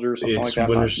Winter Soldier or something like that? It's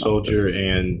Winter Soldier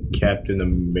and Captain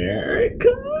America,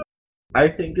 I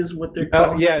think is what they're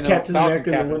called. Captain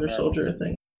America and the Winter Soldier, I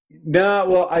think. No,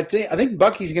 well, I think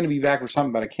Bucky's going to be back for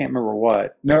something, but I can't remember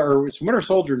what. No, or it's Winter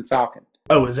Soldier and Falcon.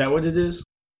 Oh, is that what it is?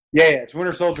 Yeah, it's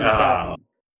Winter Soldier and Falcon.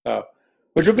 Oh,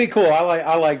 which would be cool.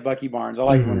 I like Bucky Barnes. I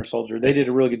like Winter Soldier. They did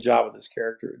a really good job with this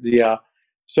character.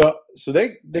 So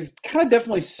they've kind of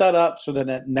definitely set up so that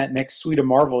in that next suite of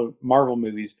Marvel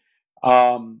movies,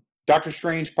 Doctor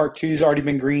Strange Part 2 has already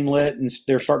been greenlit, and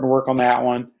they're starting to work on that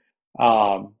one.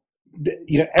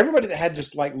 Everybody that had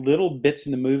just like little bits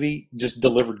in the movie just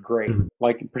delivered great,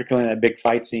 like particularly in that big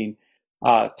fight scene.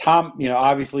 Tom,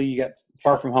 obviously you got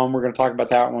Far From Home. We're going to talk about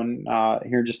that one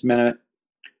here in just a minute.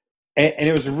 And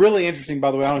it was really interesting,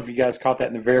 by the way. I don't know if you guys caught that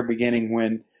in the very beginning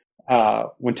when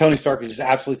Tony Stark is just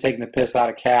absolutely taking the piss out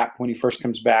of Cap when he first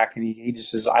comes back, and he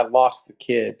just says, "I lost the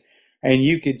kid," and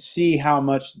you could see how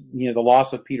much the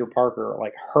loss of Peter Parker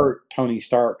like hurt Tony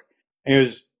Stark. And it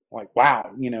was like,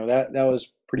 wow, that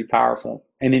was pretty powerful.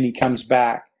 And then he comes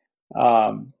back.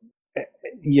 I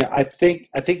think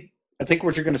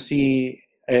what you're going to see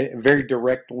very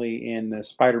directly in the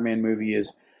Spider-Man movie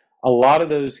is a lot of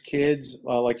those kids,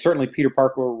 like certainly Peter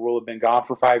Parker will have been gone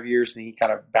for 5 years, and he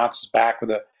kind of bounces back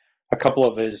with a couple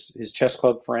of his chess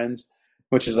club friends,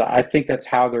 which is, I think that's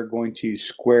how they're going to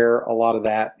square a lot of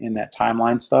that in that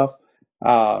timeline stuff.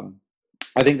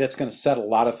 I think that's going to set a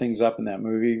lot of things up in that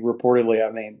movie. Reportedly,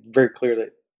 I mean, very clear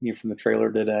that from the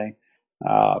trailer today.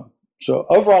 So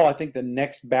overall, I think the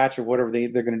next batch of whatever they're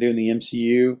going to do in the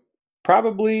MCU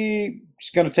probably is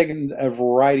going to take in a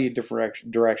variety of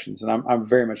different directions, and I'm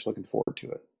very much looking forward to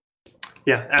it.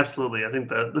 Yeah, absolutely. I think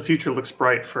the future looks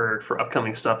bright for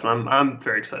upcoming stuff, and I'm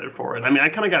very excited for it. I mean, I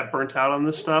kind of got burnt out on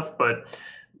this stuff, but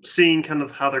seeing kind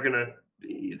of how they're going to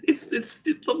it's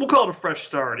we'll call it a fresh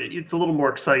start. It's a little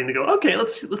more exciting to go, okay,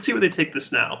 let's see where they take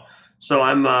this now. So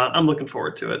I'm looking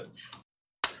forward to it.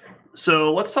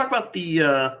 So let's talk about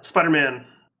the Spider-Man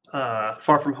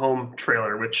Far From Home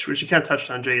trailer, which you kind of touched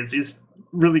on, Jay. Is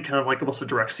really kind of like almost a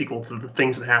direct sequel to the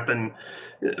things that happen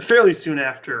fairly soon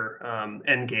after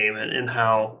Endgame, and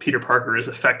how Peter Parker is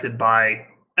affected by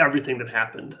everything that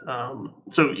happened.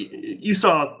 So you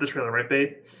saw the trailer, right,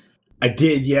 Bate? I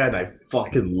did, yeah, and I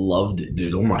fucking loved it,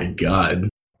 dude. Oh my god.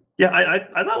 Yeah,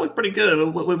 I thought it looked pretty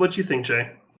good. What you think,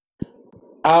 Jay?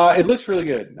 It looks really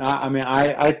good. I mean,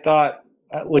 I thought,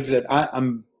 like I said,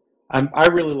 I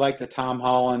really like the Tom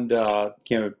Holland,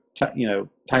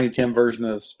 Tiny Tim version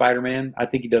of Spider-Man. I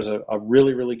think he does a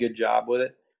really, really good job with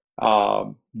it.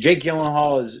 Jake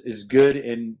Gyllenhaal is good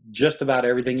in just about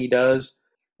everything he does.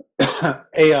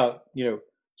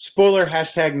 Spoiler,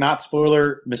 hashtag not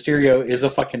spoiler, Mysterio is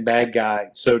a fucking bad guy.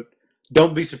 So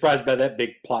don't be surprised by that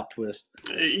big plot twist.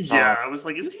 Yeah, I was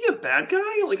like, isn't he a bad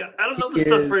guy? Like, I don't know this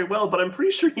stuff very well, but I'm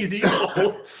pretty sure he's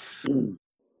evil.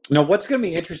 Now, what's going to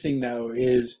be interesting, though,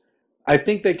 is I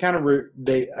think they kind of,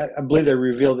 I believe they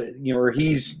revealed that, or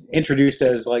he's introduced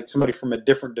as like somebody from a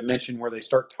different dimension where they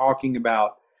start talking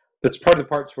about, that's part of the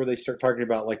parts where they start talking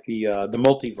about like the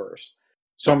multiverse.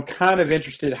 So I'm kind of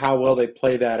interested how well they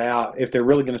play that out, if they're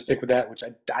really going to stick with that, which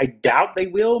I doubt they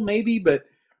will, maybe, but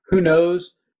who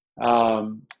knows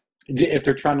if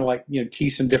they're trying to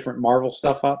tease some different Marvel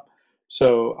stuff up.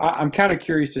 So I'm kind of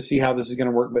curious to see how this is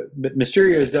going to work. But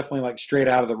Mysterio is definitely like straight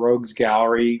out of the Rogues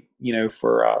Gallery,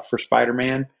 for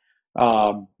Spider-Man.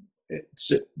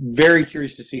 It's very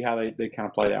curious to see how they kind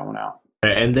of play that one out.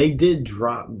 And they did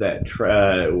drop that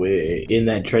in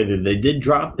that trailer. They did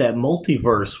drop that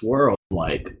multiverse world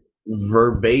like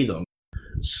verbatim.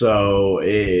 So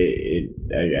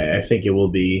I think it will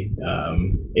be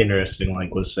interesting,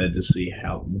 like was said, to see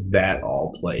how that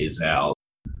all plays out.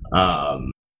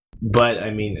 But I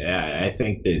mean, I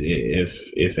think that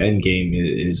if Endgame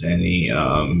is any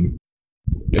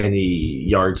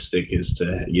yardstick as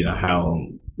to how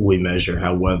we measure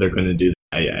how well they're going to do,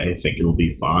 I think it'll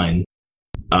be fine.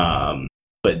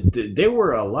 But there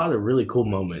were a lot of really cool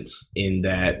moments in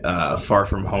that Far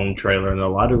From Home trailer, and a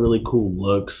lot of really cool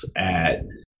looks at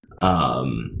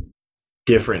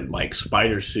different like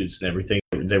spider suits and everything.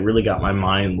 That really got my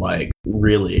mind like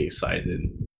really excited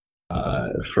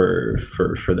for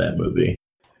that movie.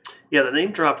 Yeah, the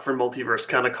name drop for Multiverse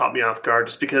kind of caught me off guard,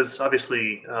 just because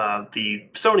obviously the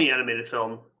Sony animated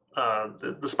film,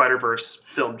 the Spider-Verse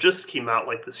film, just came out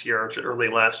like this year or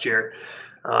late last year.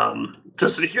 So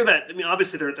to hear that, I mean,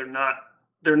 obviously they're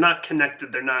not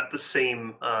connected. They're not the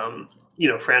same,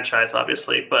 franchise,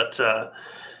 obviously, but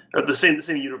or the same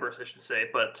universe, I should say.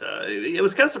 But it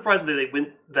was kind of surprising that they went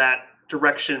that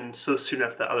direction so soon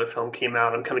after the other film came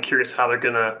out. I'm kind of curious how they're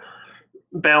gonna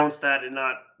balance that and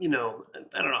not, I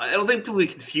don't know. I don't think people will be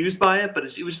confused by it, but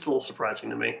it was just a little surprising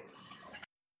to me.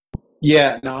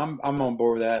 Yeah, no, I'm on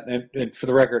board with that. And for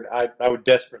the record, I would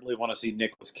desperately want to see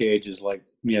Nicolas Cage as like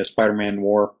Spider-Man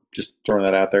War. Just throwing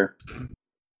that out there.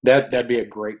 That'd be a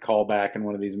great callback in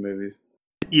one of these movies.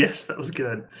 Yes, that was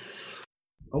good.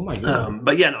 Oh my god!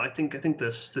 But yeah, no, I think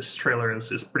this trailer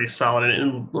is pretty solid,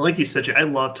 and like you said, Jay, I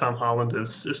love Tom Holland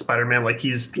as Spider-Man. Like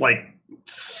he's like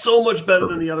so much better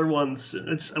than the other ones.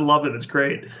 I love it. It's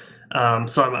great.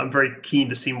 So I'm very keen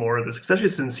to see more of this, especially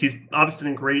since he's obviously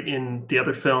been great in the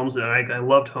other films, and I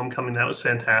loved Homecoming. That was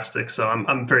fantastic. So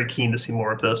I'm very keen to see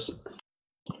more of this.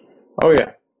 Oh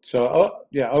yeah. So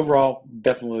overall,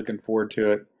 definitely looking forward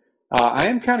to it. I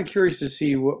am kind of curious to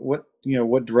see what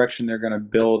direction they're going to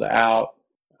build out.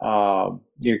 Kind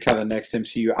of the next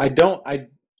MCU. I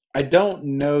don't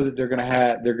know that they're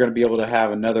going to be able to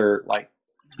have another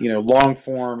long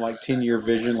form 10-year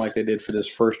vision like they did for this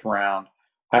first round.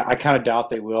 I kind of doubt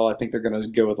they will. I think they're going to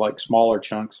go with smaller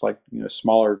chunks,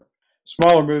 smaller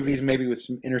movies, maybe with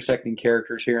some intersecting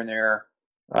characters here and there,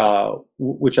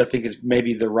 which I think is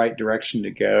maybe the right direction to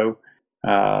go.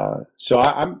 So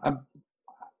I'm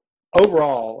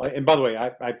overall, and by the way,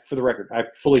 I for the record, I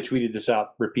fully tweeted this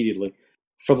out repeatedly.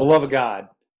 For the love of God,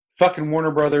 fucking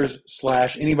Warner Brothers /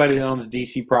 anybody that owns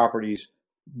DC properties,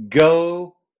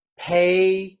 go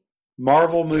pay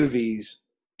Marvel movies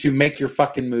to make your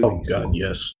fucking movies. Oh God,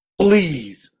 yes.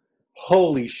 Please.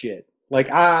 Holy shit.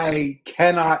 I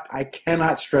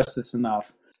cannot stress this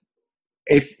enough.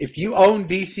 If you own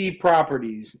DC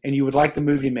properties and you would like the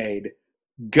movie made,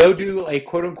 go do a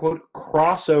quote unquote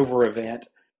crossover event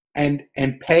and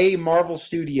pay Marvel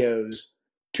Studios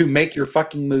to make your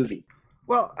fucking movie.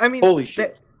 Well, I mean, holy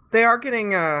shit. They are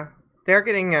getting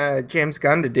James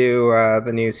Gunn to do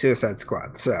the new Suicide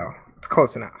Squad, so it's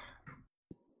close enough.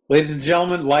 Ladies and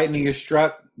gentlemen, lightning has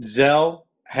struck. Zell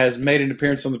has made an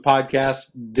appearance on the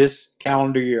podcast this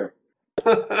calendar year.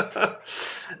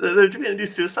 They're doing a new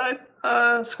Suicide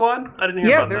Squad? I didn't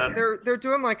hear about that. They're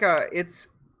doing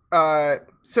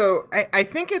so I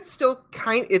think it's still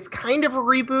kind of a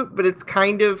reboot, but it's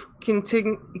kind of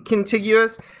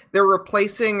contiguous. They're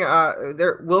replacing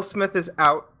Will Smith is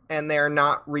out, and they're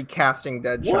not recasting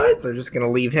Deadshot. What? They're just going to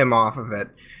leave him off of it.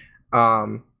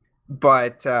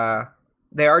 But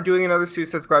they are doing another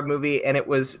Suicide Squad movie, and it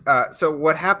was so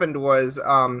what happened was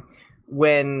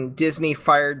when Disney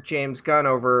fired James Gunn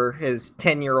over his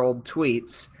 10-year-old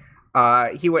tweets,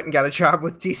 he went and got a job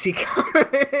with DC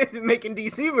making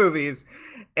DC movies,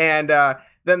 and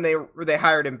then they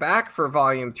hired him back for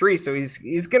Volume 3, so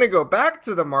he's going to go back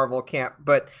to the Marvel camp,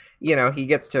 but he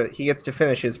gets to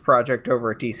finish his project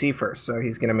over at DC first, so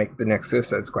he's going to make the next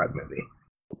Suicide Squad movie.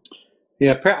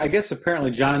 Yeah, I guess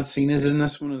apparently John Cena's in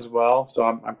this one as well, so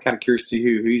I'm kind of curious to see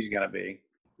who he's going to be.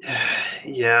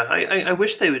 Yeah, I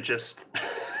wish they would just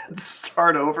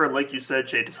start over, like you said,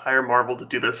 Jay, just hire Marvel to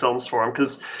do their films for them.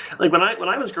 Because when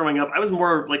I was growing up, I was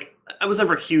more I was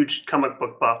never a huge comic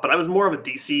book buff, but I was more of a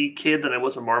DC kid than I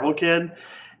was a Marvel kid,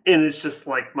 and it's just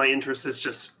my interest is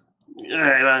just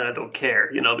I don't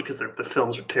care, because the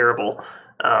films are terrible.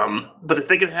 But if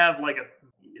they could have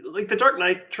the Dark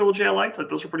Knight trilogy, I liked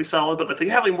those were pretty solid. But if they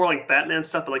have more Batman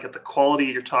stuff, but at the quality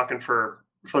you're talking for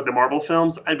the Marvel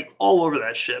films, I'd be all over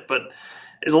that shit. But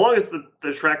as long as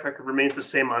the track record remains the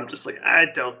same, I'm just I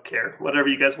don't care. Whatever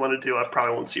you guys want to do, I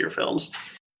probably won't see your films.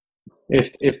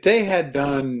 If they had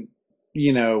done,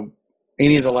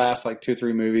 any of the last 2 or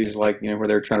 3 movies, where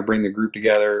they're trying to bring the group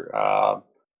together,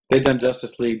 they've done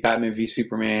Justice League, Batman v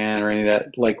Superman, or any of that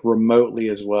remotely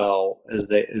as well as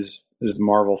the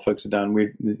Marvel folks have done,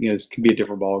 this could be a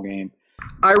different ball game.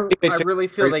 I really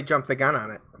feel they jumped the gun on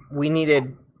it. We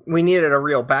needed a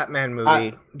real Batman movie.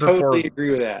 I totally agree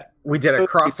with that. We did a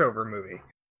crossover movie.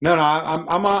 No,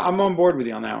 I'm on board with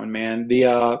you on that one, man.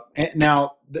 The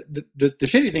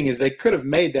shitty thing is they could have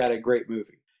made that a great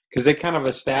movie because they kind of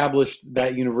established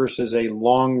that universe as a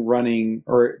long-running,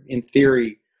 or in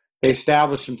theory, they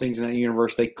established some things in that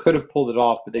universe. They could have pulled it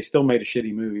off, but they still made a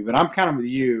shitty movie. But I'm kind of with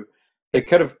you. They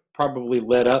could have probably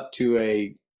led up to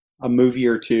a movie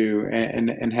or two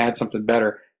and had something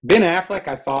better. Ben Affleck,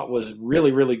 I thought, was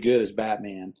really, really good as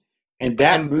Batman. And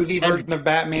that movie version of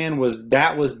Batman was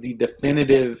the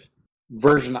definitive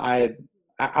version I had,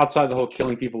 outside the whole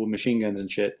killing people with machine guns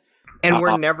and shit. And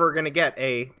we're never going to get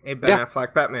a Ben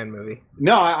Affleck Batman movie.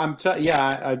 No,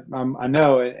 I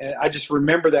know. I just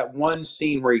remember that one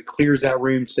scene where he clears that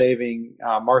room saving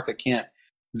Martha Kent.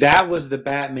 That was the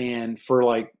Batman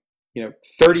for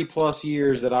 30 plus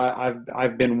years that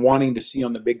I've been wanting to see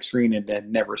on the big screen and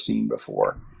had never seen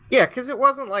before. Yeah, because it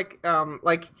wasn't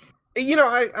The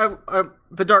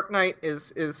Dark Knight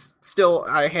is still,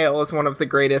 I hail as one of the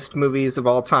greatest movies of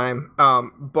all time.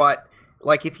 But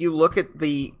if you look at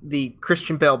the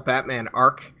Christian Bale Batman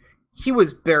arc, he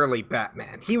was barely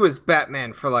Batman. He was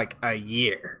Batman for a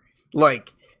year. One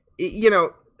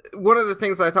of the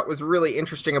things I thought was really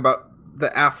interesting about the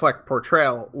Affleck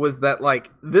portrayal was that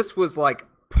this was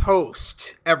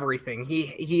post everything.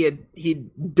 He'd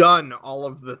done all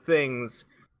of the things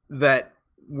that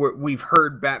we've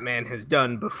heard Batman has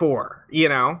done before.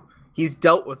 He's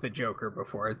dealt with the Joker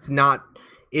before. It's not.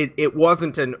 It was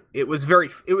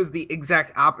the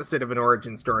exact opposite of an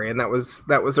origin story, and that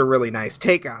was a really nice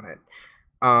take on it.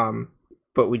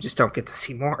 But we just don't get to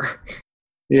see more.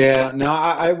 Yeah, no,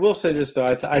 I will say this though.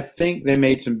 I think they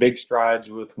made some big strides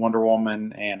with Wonder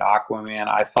Woman and Aquaman.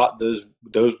 I thought those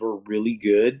were really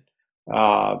good.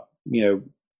 I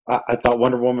thought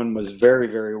Wonder Woman was very,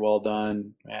 very well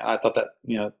done. I thought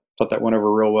that went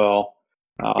over real well.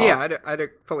 I'd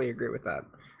fully agree with that.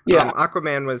 Yeah,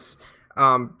 Aquaman was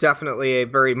definitely a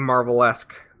very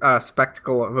Marvel-esque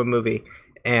spectacle of a movie,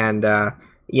 and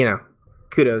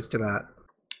kudos to that.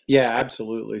 Yeah,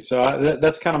 absolutely. So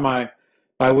that's kind of my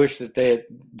wish, that they'd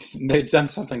done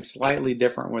something slightly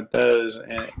different with those.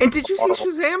 And did you see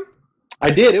Shazam? I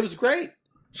did. It was great.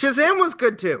 Shazam was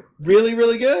good too. Really,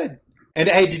 really good. And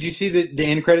hey, did you see the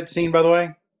end credit scene, by the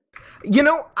way?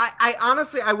 I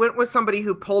honestly, I went with somebody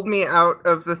who pulled me out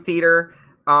of the theater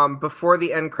before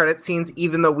the end credit scenes,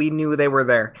 even though we knew they were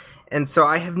there. And so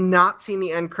I have not seen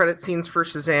the end credit scenes for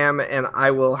Shazam, and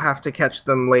I will have to catch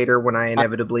them later when I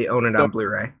inevitably own it on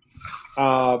Blu-ray.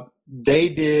 They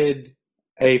did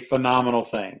a phenomenal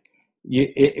thing.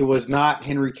 It was not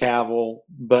Henry Cavill,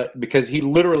 but because he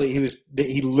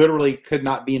literally could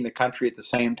not be in the country at the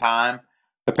same time.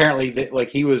 Apparently,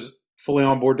 he was fully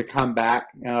on board to come back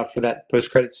for that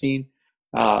post-credit scene.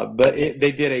 But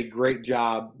they did a great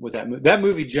job with that movie. That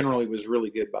movie generally was really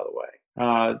good, by the way.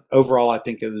 Overall, I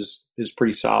think it was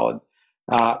pretty solid.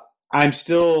 I'm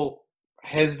still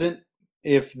hesitant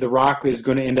if The Rock is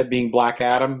going to end up being Black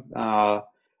Adam. I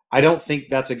don't think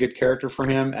that's a good character for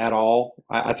him at all.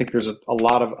 I think there's a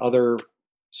lot of other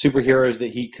superheroes that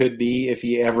he could be if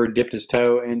he ever dipped his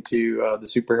toe into the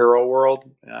superhero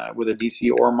world with a DC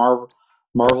or Marvel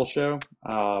show.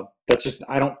 That's just,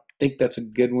 I don't think that's a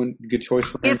good choice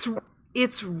for him.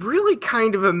 It's really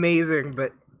kind of amazing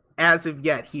that as of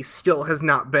yet he still has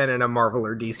not been in a Marvel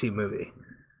or DC movie.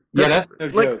 Yeah, that's no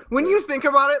joke. When you think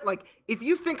about it, if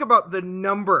you think about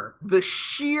the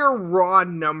sheer raw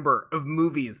number of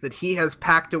movies that he has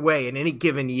packed away in any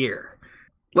given year,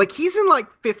 he's in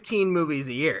 15 movies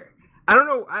a year. I don't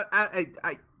know.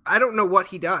 I don't know what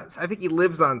he does. I think he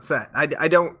lives on set. I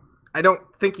don't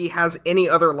think he has any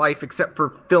other life except for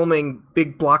filming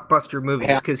big blockbuster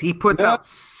movies, because he puts out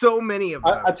so many of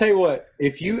them. I'll tell you what,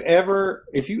 if you ever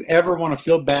want to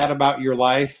feel bad about your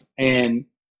life and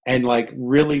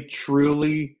really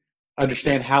truly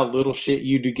understand how little shit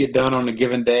you do get done on a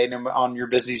given day, on your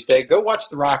busiest day, go watch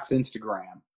The Rock's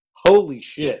Instagram. Holy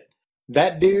shit.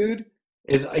 That dude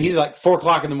he's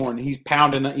 4:00 in the morning. He's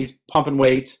pumping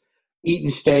weights, eating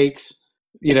steaks,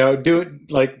 doing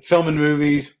filming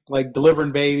movies,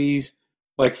 delivering babies,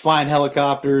 flying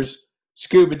helicopters,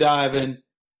 scuba diving,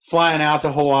 flying out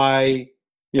to Hawaii,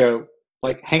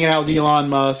 hanging out with Elon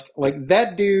Musk.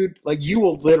 That dude, you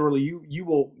will literally, you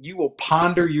will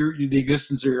ponder the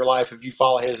existence of your life if you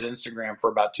follow his Instagram for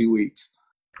about 2 weeks.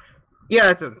 Yeah,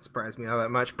 that doesn't surprise me all that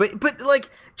much. But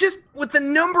just with the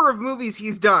number of movies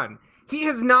he's done, he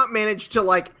has not managed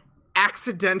to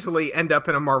accidentally end up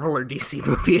in a Marvel or DC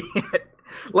movie yet.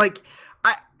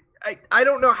 I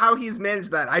don't know how he's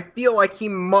managed that. I feel like he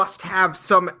must have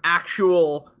some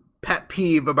actual pet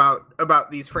peeve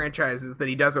about these franchises that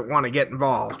he doesn't want to get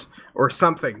involved or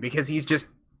something, because he's just,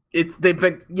 they've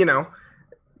been,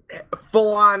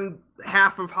 full on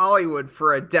half of Hollywood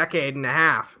for a decade and a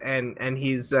half, and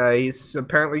he's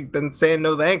apparently been saying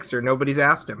no thanks or nobody's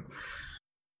asked him.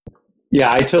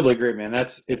 Yeah, I totally agree, man.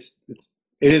 It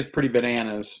is pretty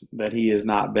bananas that he has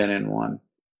not been in one.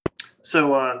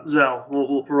 So, Zell,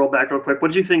 we'll roll back real quick.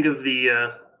 What did you think of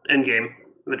the Endgame,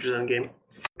 Avengers Endgame?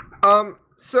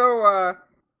 So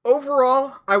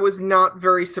overall, I was not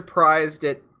very surprised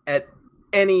at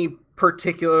any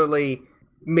particularly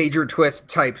major twist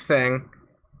type thing.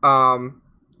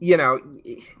 You know,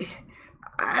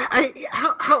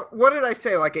 how what did I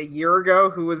say like a year ago?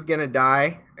 Who was gonna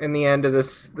die in the end of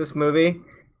this movie?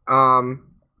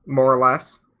 More or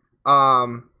less.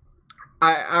 I'm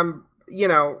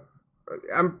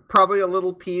probably a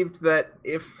little peeved that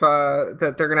if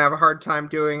that they're gonna have a hard time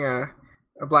doing a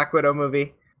Black Widow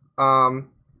movie.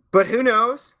 But who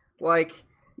knows? Like,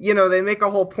 they make a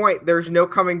whole point. There's no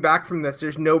coming back from this.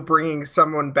 There's no bringing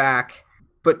someone back.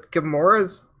 But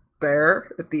Gamora's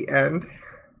there at the end.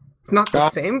 It's not the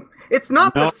same. It's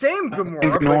not the same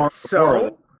Gamora, but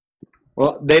so.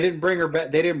 Well, they didn't bring her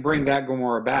back. They didn't bring that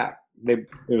Gamora back. It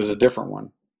was a different one.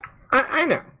 I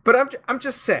know, but I'm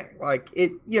just saying, like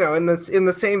it, in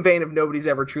the same vein of nobody's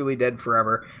ever truly dead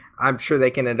forever. I'm sure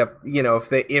they can end up,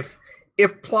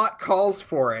 if plot calls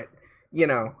for it,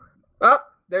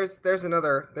 there's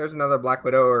another Black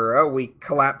Widow, or we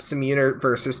collapse some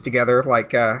universes together.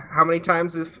 Like, how many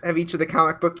times have each of the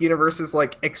comic book universes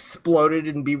like exploded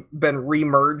and been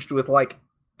remerged with like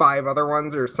 5 other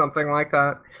ones or something like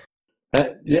that?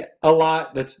 Yeah, a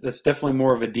lot. That's definitely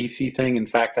more of a DC thing. In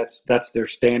fact, that's their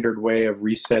standard way of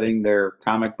resetting their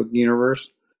comic book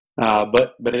universe.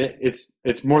 But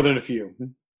it's more than a few.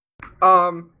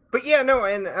 But yeah, no,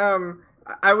 and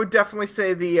I would definitely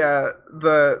say the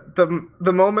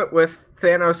moment with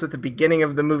Thanos at the beginning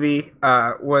of the movie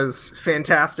was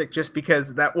fantastic, just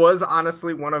because that was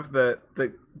honestly one of the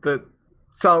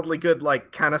solidly good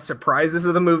like kind of surprises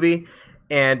of the movie.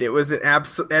 And it was an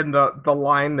and the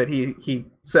line that he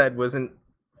said was a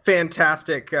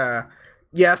fantastic,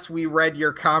 yes, we read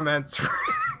your comments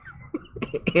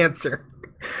answer.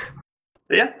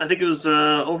 Yeah, I think it was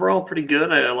overall pretty good.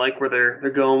 I like where they're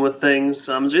going with things. Is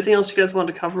there anything else you guys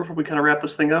wanted to cover before we kind of wrap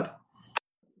this thing up?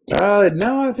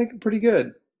 No, I think pretty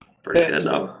good. Pretty good,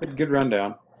 though. Good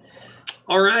rundown.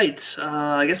 All right,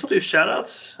 I guess we'll do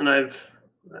shout-outs, and I'm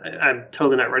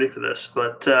totally not ready for this,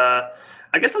 but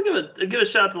I guess I'll give a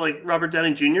shout out to like Robert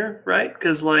Downey Jr., right?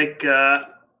 Because like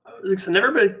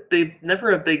never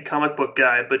a big comic book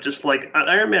guy, but just like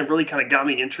Iron Man really kind of got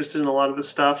me interested in a lot of this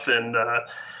stuff, and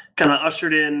kind of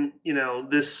ushered in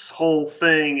this whole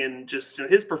thing, and just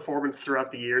his performance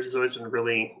throughout the years has always been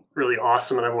really, really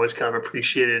awesome, and I've always kind of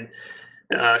appreciated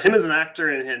him as an actor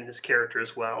and his character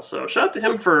as well. So shout out to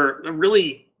him for a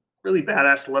really, really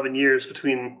badass 11 years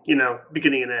between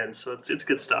beginning and end. So it's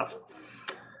good stuff.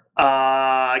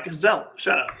 I guess Zell,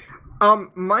 shout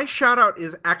out. My shout out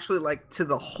is actually like to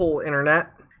the whole internet,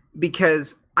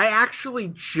 because I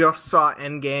actually just saw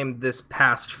Endgame this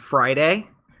past Friday,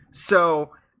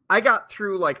 so I got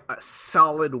through like a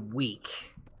solid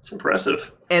week. It's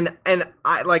impressive. And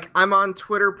I'm on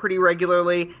Twitter pretty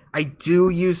regularly. I do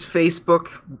use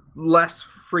Facebook less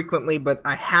frequently, but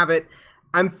I have it.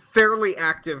 I'm fairly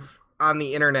active on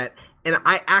the internet. And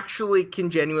I actually can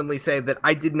genuinely say that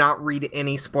I did not read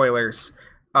any spoilers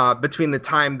between the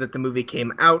time that the movie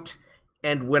came out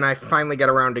and when I finally got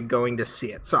around to going to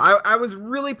see it. So I was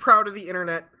really proud of the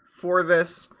internet for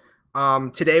this.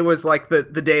 Today was like the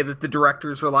day that the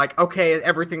directors were like, okay,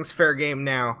 everything's fair game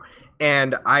now.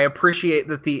 And I appreciate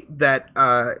that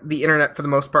the internet, for the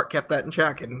most part, kept that in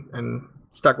check and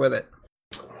stuck with it.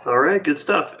 All right, good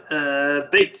stuff.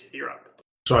 Bait, you're up.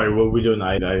 Sorry, what were we doing?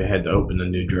 I had to open a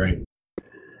new drink.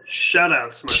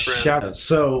 Shoutouts, my friend. Shoutouts.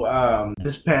 So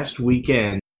this past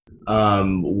weekend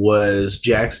was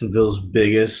Jacksonville's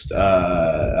biggest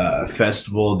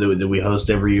festival that we host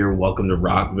every year. Welcome to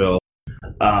Rockville.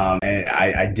 And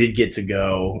I did get to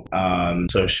go.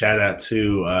 So shout out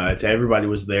to everybody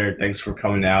who was there. Thanks for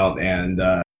coming out and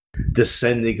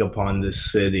descending upon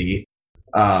this city.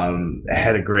 I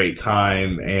had a great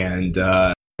time, and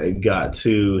got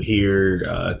to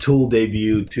hear Tool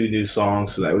debut 2 new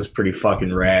songs, so that was pretty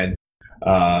fucking rad.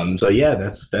 So yeah,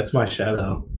 that's my shout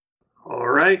out. All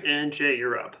right, and Jay,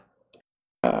 you're up.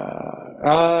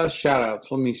 Shout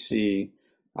outs. Let me see.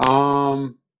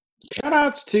 Shout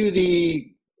outs to the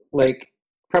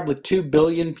probably 2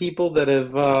 billion people that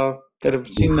have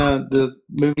seen the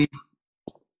movie.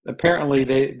 Apparently,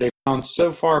 they gone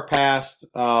so far past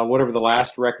whatever the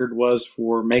last record was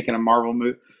for making a Marvel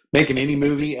movie, making any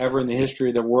movie ever in the history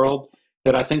of the world.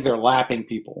 that I think they're lapping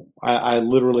people. I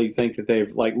literally think that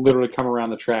they've like literally come around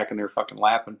the track and they're fucking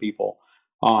lapping people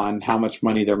on how much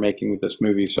money they're making with this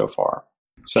movie so far.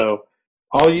 So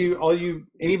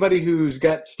anybody who's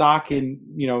got stock in,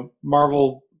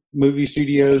 Marvel movie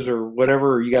studios or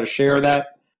whatever, or you got to share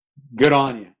that, good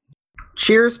on you.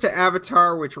 Cheers to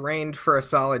Avatar, which reigned for a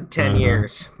solid 10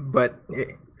 years, but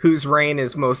whose reign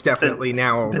is most definitely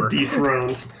now over.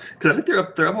 Dethroned. Because I think they're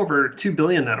up over $2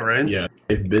 billion now, right? Yeah,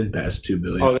 they've been past $2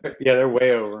 billion. Oh, they're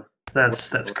way over.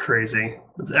 That's crazy.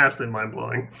 That's absolutely mind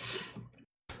blowing.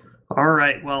 All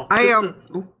right, well, I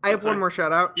have one more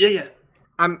shout out. Yeah.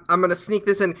 I'm gonna sneak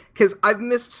this in because I've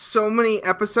missed so many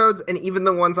episodes, and even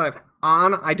the ones I've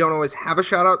on, I don't always have a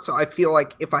shout out. So I feel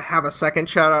like if I have a second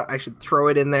shout out, I should throw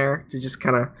it in there to just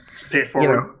kind of pay it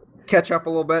forward. Catch up a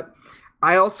little bit.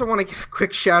 I also want to give a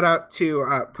quick shout out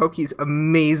to Pokey's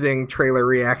amazing trailer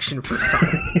reaction for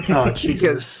Sonic. Oh,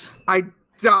 Jesus. Because I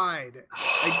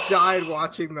died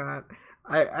watching that.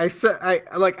 I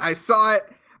saw it.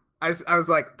 I was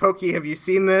like, Pokey, have you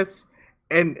seen this?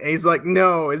 And he's like,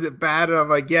 no, is it bad? And I'm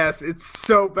like, yes, it's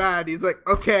so bad. He's like,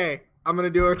 okay, I'm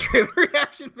going to do a trailer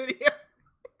reaction video.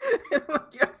 And I'm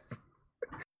like, yes.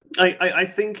 I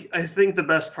think the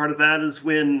best part of that is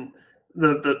when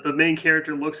the main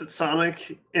character looks at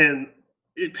Sonic and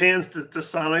it pans to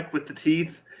Sonic with the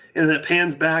teeth, and then it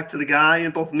pans back to the guy,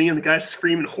 and both me and the guy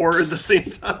scream in horror at the same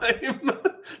time.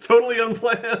 Totally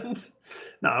unplanned.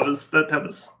 No, that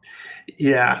was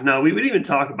yeah. No, we didn't even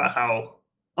talk about how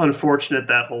unfortunate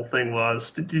that whole thing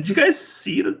was. Did you guys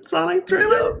see the Sonic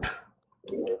trailer?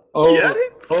 Oh, yeah.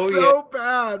 It's so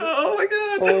bad. Oh my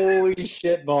god. Holy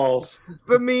shit balls.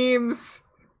 The memes.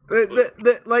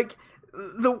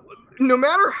 No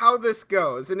matter how this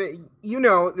goes, and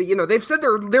they've said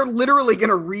they're literally going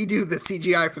to redo the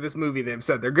CGI for this movie. They've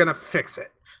said they're going to fix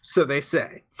it, so they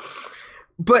say.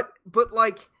 But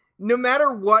like, no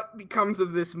matter what becomes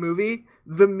of this movie,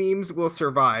 the memes will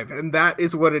survive, and that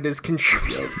is what it is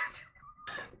contributed.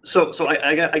 So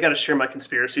I got to share my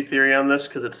conspiracy theory on this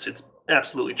because it's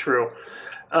absolutely true.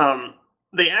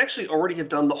 They actually already have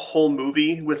done the whole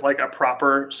movie with like a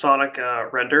proper Sonic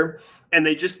render, and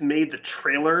they just made the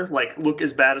trailer like look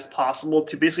as bad as possible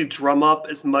to basically drum up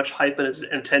as much hype and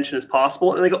attention as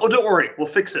possible. And they go, "Oh, don't worry, we'll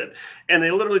fix it." And they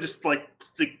literally just like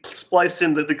splice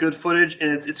in the good footage,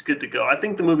 and it's good to go. I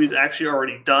think the movie's actually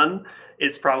already done.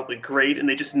 It's probably great, and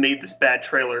they just made this bad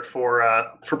trailer for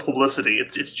publicity.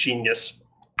 It's genius.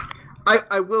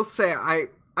 I will say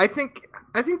I think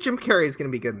Jim Carrey is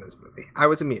going to be good in this movie. I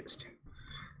was amused.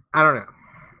 I don't know.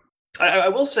 I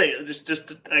will say,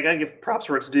 just I gotta give props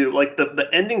where it's due. Like the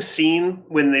ending scene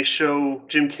when they show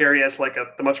Jim Carrey as like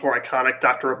the much more iconic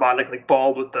Dr. Robotnik, like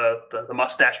bald with the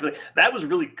mustache, that was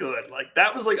really good. Like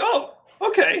that was like, oh,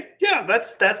 okay, yeah,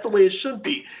 that's the way it should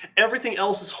be. Everything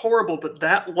else is horrible, but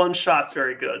that one shot's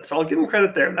very good. So I'll give him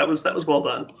credit there. That was well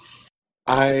done.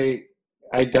 I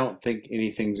don't think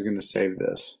anything's going to save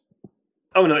this.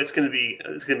 Oh no, it's gonna be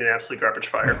an absolute garbage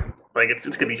fire. Like it's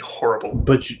gonna be horrible.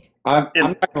 But I'll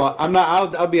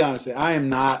be honest. I'm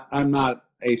not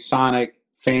a Sonic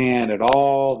fan at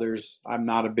all.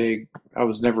 I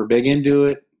was never big into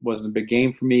it. Wasn't a big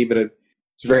game for me, but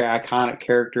it's a very iconic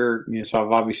character. So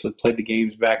I've obviously played the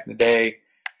games back in the day.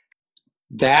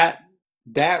 That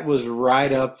was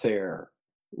right up there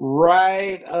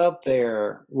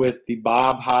with the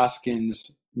Bob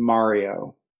Hoskins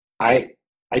Mario.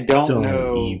 I don't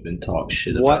know even talk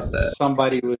shit what about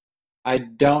that. I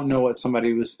don't know what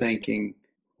somebody was thinking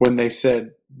when they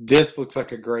said, this looks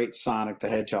like a great Sonic the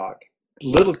Hedgehog.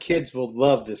 Little kids will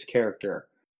love this character.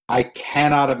 I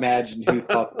cannot imagine who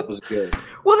thought that was good.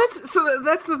 Well,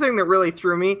 that's the thing that really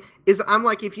threw me, is I'm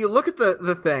like, if you look at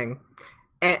the thing,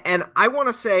 and I want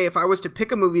to say, if I was to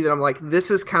pick a movie that I'm like,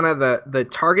 this is kind of the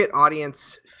target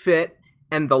audience fit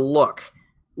and the look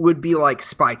would be like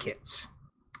Spy Kids.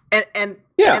 And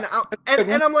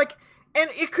I'm like, and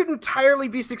it could entirely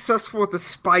be successful with the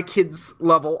Spy Kids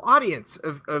level audience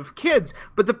of kids.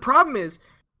 But the problem is,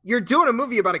 you're doing a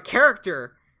movie about a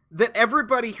character that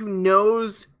everybody who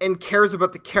knows and cares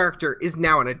about the character is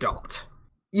now an adult.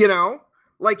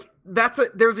 Like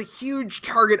there's a huge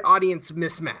target audience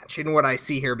mismatch in what I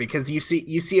see here, because you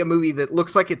see a movie that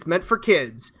looks like it's meant for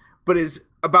kids, but is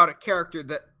about a character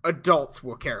that adults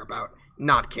will care about,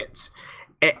 not kids.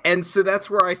 And so that's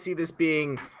where I see this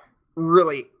being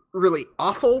really, really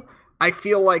awful. I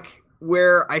feel like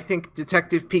where I think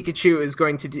Detective Pikachu is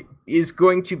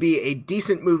going to be a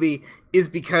decent movie is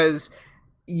because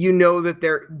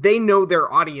that they know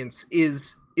their audience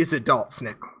is adults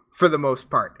now, for the most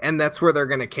part, and that's where they're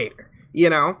going to cater.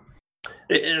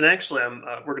 And actually,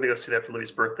 we're gonna go see that for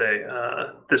Louis' birthday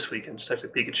this weekend,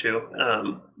 Detective Pikachu.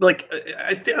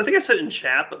 I think I said it in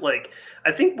chat, but like,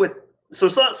 I think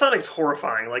Sonic's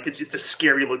horrifying. Like, it's just a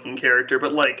scary looking character,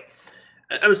 but like,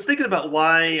 I was thinking about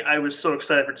why I was so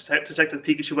excited for Detective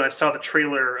Pikachu when I saw the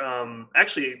trailer.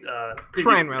 It's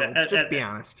Ryan Reynolds. Just be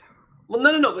honest. Well,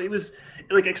 no. It was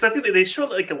like, because I think they showed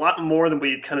like a lot more than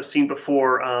we had kind of seen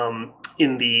before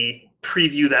in the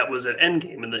preview that was at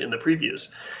Endgame in the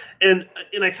previews. And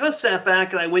I kind of sat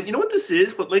back and I went, you know what this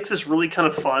is? What makes this really kind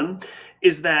of fun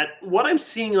is that what I'm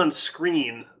seeing on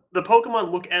screen, the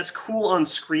Pokemon look as cool on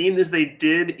screen as they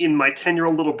did in my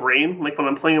 10-year-old little brain. Like when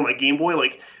I'm playing on my Game Boy,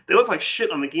 like they look like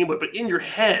shit on the Game Boy, but in your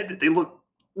head, they look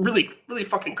really, really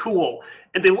fucking cool.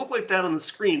 And they look like that on the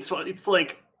screen. So it's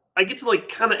like, I get to like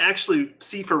kind of actually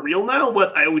see for real now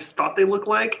what I always thought they looked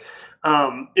like.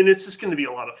 And it's just going to be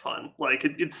a lot of fun. Like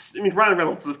Ryan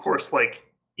Reynolds is of course like,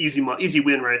 easy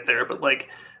win right there, but like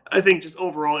I think just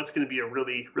overall it's going to be a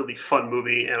really, really fun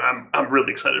movie, and I'm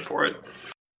really excited for it.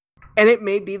 And it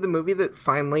may be the movie that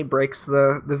finally breaks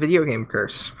the video game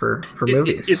curse for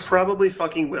movies. It probably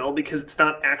fucking will, because it's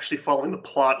not actually following the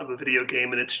plot of a video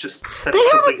game, and it's just setting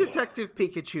something. They have a Detective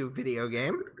Pikachu video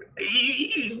game,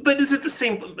 but is it the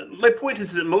same? My point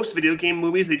is that most video game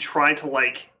movies, they try to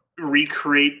like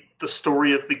recreate the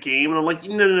story of the game, and I'm like,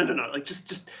 no, like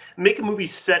just make a movie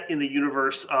set in the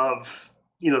universe of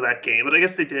that game. But I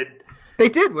guess they did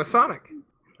with Sonic.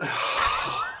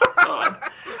 God.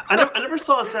 I never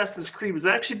saw Assassin's Creed. Was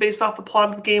it actually based off the plot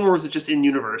of the game, or was it just in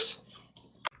universe?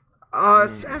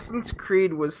 Assassin's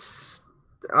Creed was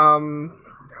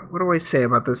what do I say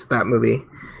about that movie?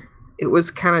 It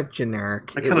was kind of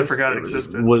generic. I kind of forgot it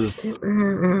existed. It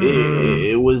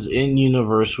was in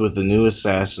universe with a new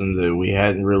assassin that we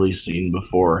hadn't really seen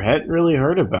before, hadn't really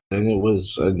heard about, and it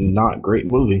was a not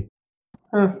great movie.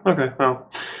 Okay, well,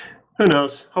 who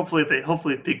knows? Hopefully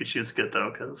Pikachu is good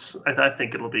though, because I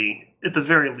think it'll be at the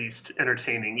very least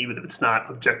entertaining, even if it's not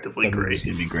objectively great. It's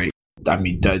gonna be great. I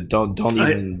mean,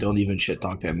 don't even shit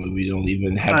talk that movie. Don't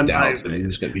even have doubts.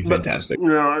 It's gonna be fantastic.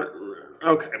 No.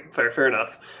 Okay, fair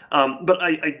enough. But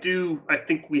I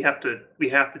think we have to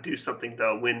do something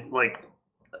though when like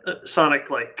Sonic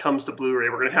like comes to Blu-ray.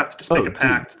 We're gonna have to just make a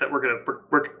pact that we're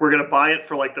gonna buy it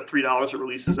for like the $3 it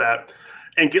releases at,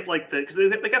 and get like because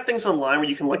they got things online where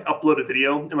you can like upload a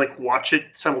video and like watch it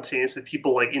simultaneously,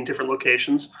 people like in different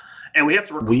locations. And we have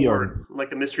to record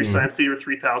like a Mystery Science Theater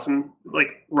 3000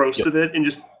 like roast of it and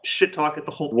just shit talk it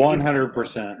the whole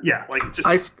 100%. Yeah, like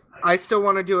just I still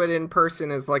want to do it in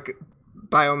person as like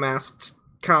Biomasked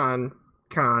con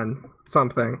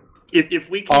something. If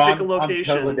we can pick a location,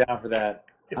 I'm totally down for that.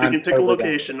 If we can pick a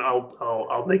location,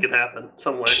 I'll make it happen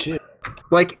some way. Shit.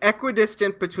 Like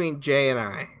equidistant between Jay and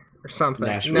I, or something.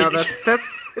 Nashville. No, that's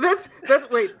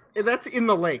wait, that's in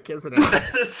the lake, isn't it?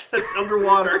 that's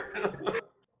underwater.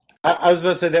 I was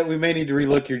about to say that we may need to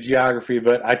relook your geography,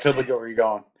 but I totally get where you're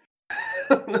going.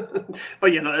 But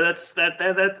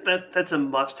that's a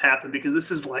must happen, because this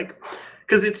is like.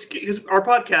 Because our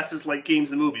podcast is like games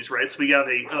and movies, right? So we got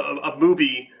a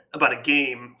movie about a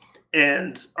game,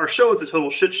 and our show is a total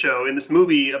shit show, and this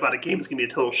movie about a game is going to be a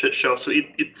total shit show. So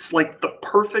it's like the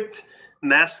perfect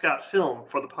mascot film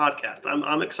for the podcast.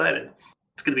 I'm excited.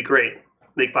 It's going to be great.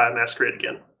 Make Biomask great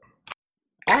again.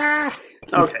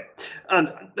 Okay, I'm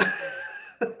done.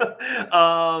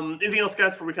 Anything else,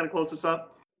 guys, before we kind of close this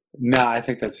up? No, I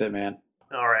think that's it, man.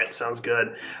 All right, sounds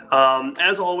good.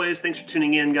 As always, thanks for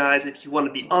tuning in, guys. If you want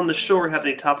to be on the show or have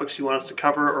any topics you want us to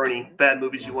cover or any bad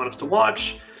movies you want us to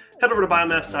watch, head over to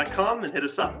biomass.com and hit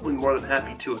us up. We're more than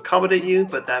happy to accommodate you.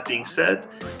 But that being said,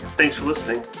 thanks for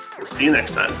listening. We'll see you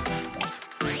next time.